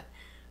on that.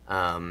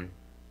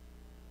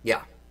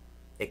 Yeah,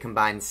 it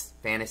combines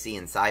fantasy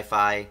and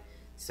sci-fi.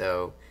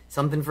 So,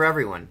 something for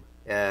everyone.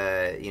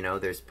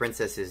 There's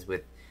princesses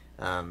with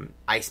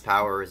ice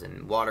powers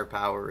and water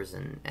powers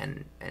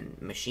and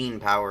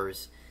machine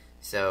powers.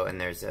 So, and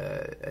there's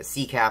a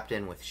sea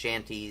captain with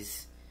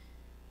shanties.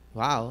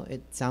 Wow,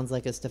 it sounds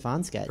like a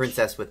Stefan sketch.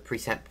 Princess with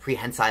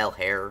prehensile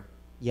hair.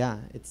 Yeah,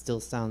 it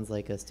still sounds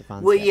like a Stefan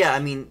sketch. Well, yeah, I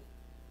mean,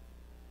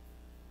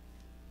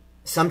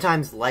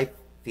 sometimes life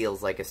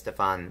feels like a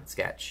Stefan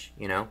sketch,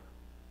 you know?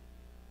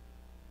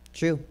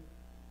 True.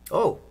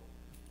 Oh.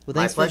 Well,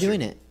 thanks for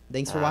doing it.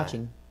 Thanks for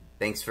watching.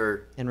 Thanks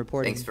for... And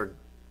reporting. Thanks for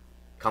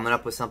coming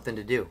up with something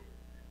to do.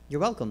 You're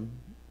welcome.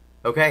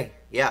 Okay.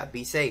 Yeah,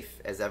 be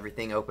safe as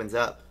everything opens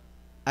up.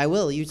 I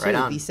will. You too. Right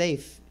on. Be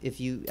safe. If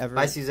you ever...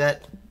 Bye,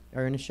 Suzette.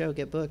 ...are in a show,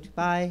 get booked.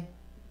 Bye.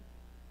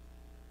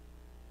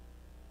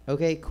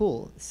 Okay,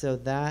 cool. So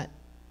that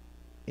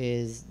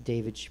is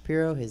David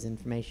Shapiro. His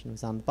information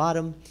was on the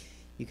bottom.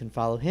 You can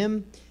follow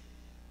him.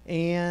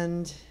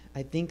 And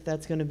I think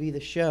that's going to be the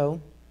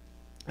show.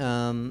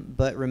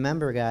 But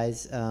remember,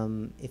 guys,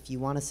 if you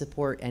want to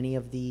support any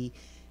of the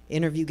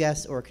interview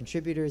guests or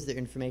contributors, their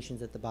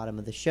information's at the bottom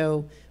of the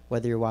show,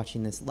 whether you're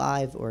watching this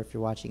live or if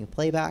you're watching a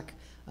playback.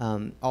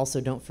 Also,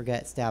 don't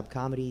forget Stab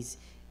Comedy's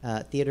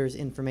theater's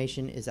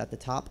information is at the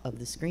top of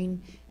the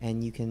screen,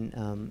 and you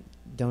can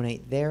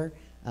donate there.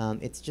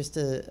 It's just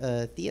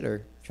a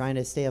theater trying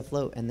to stay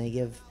afloat, and they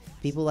give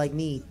people like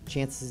me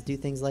chances to do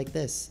things like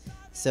this.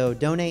 So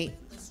donate,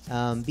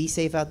 be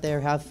safe out there,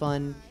 have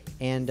fun,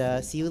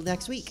 and see you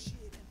next week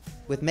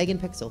with Megan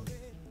Pixel.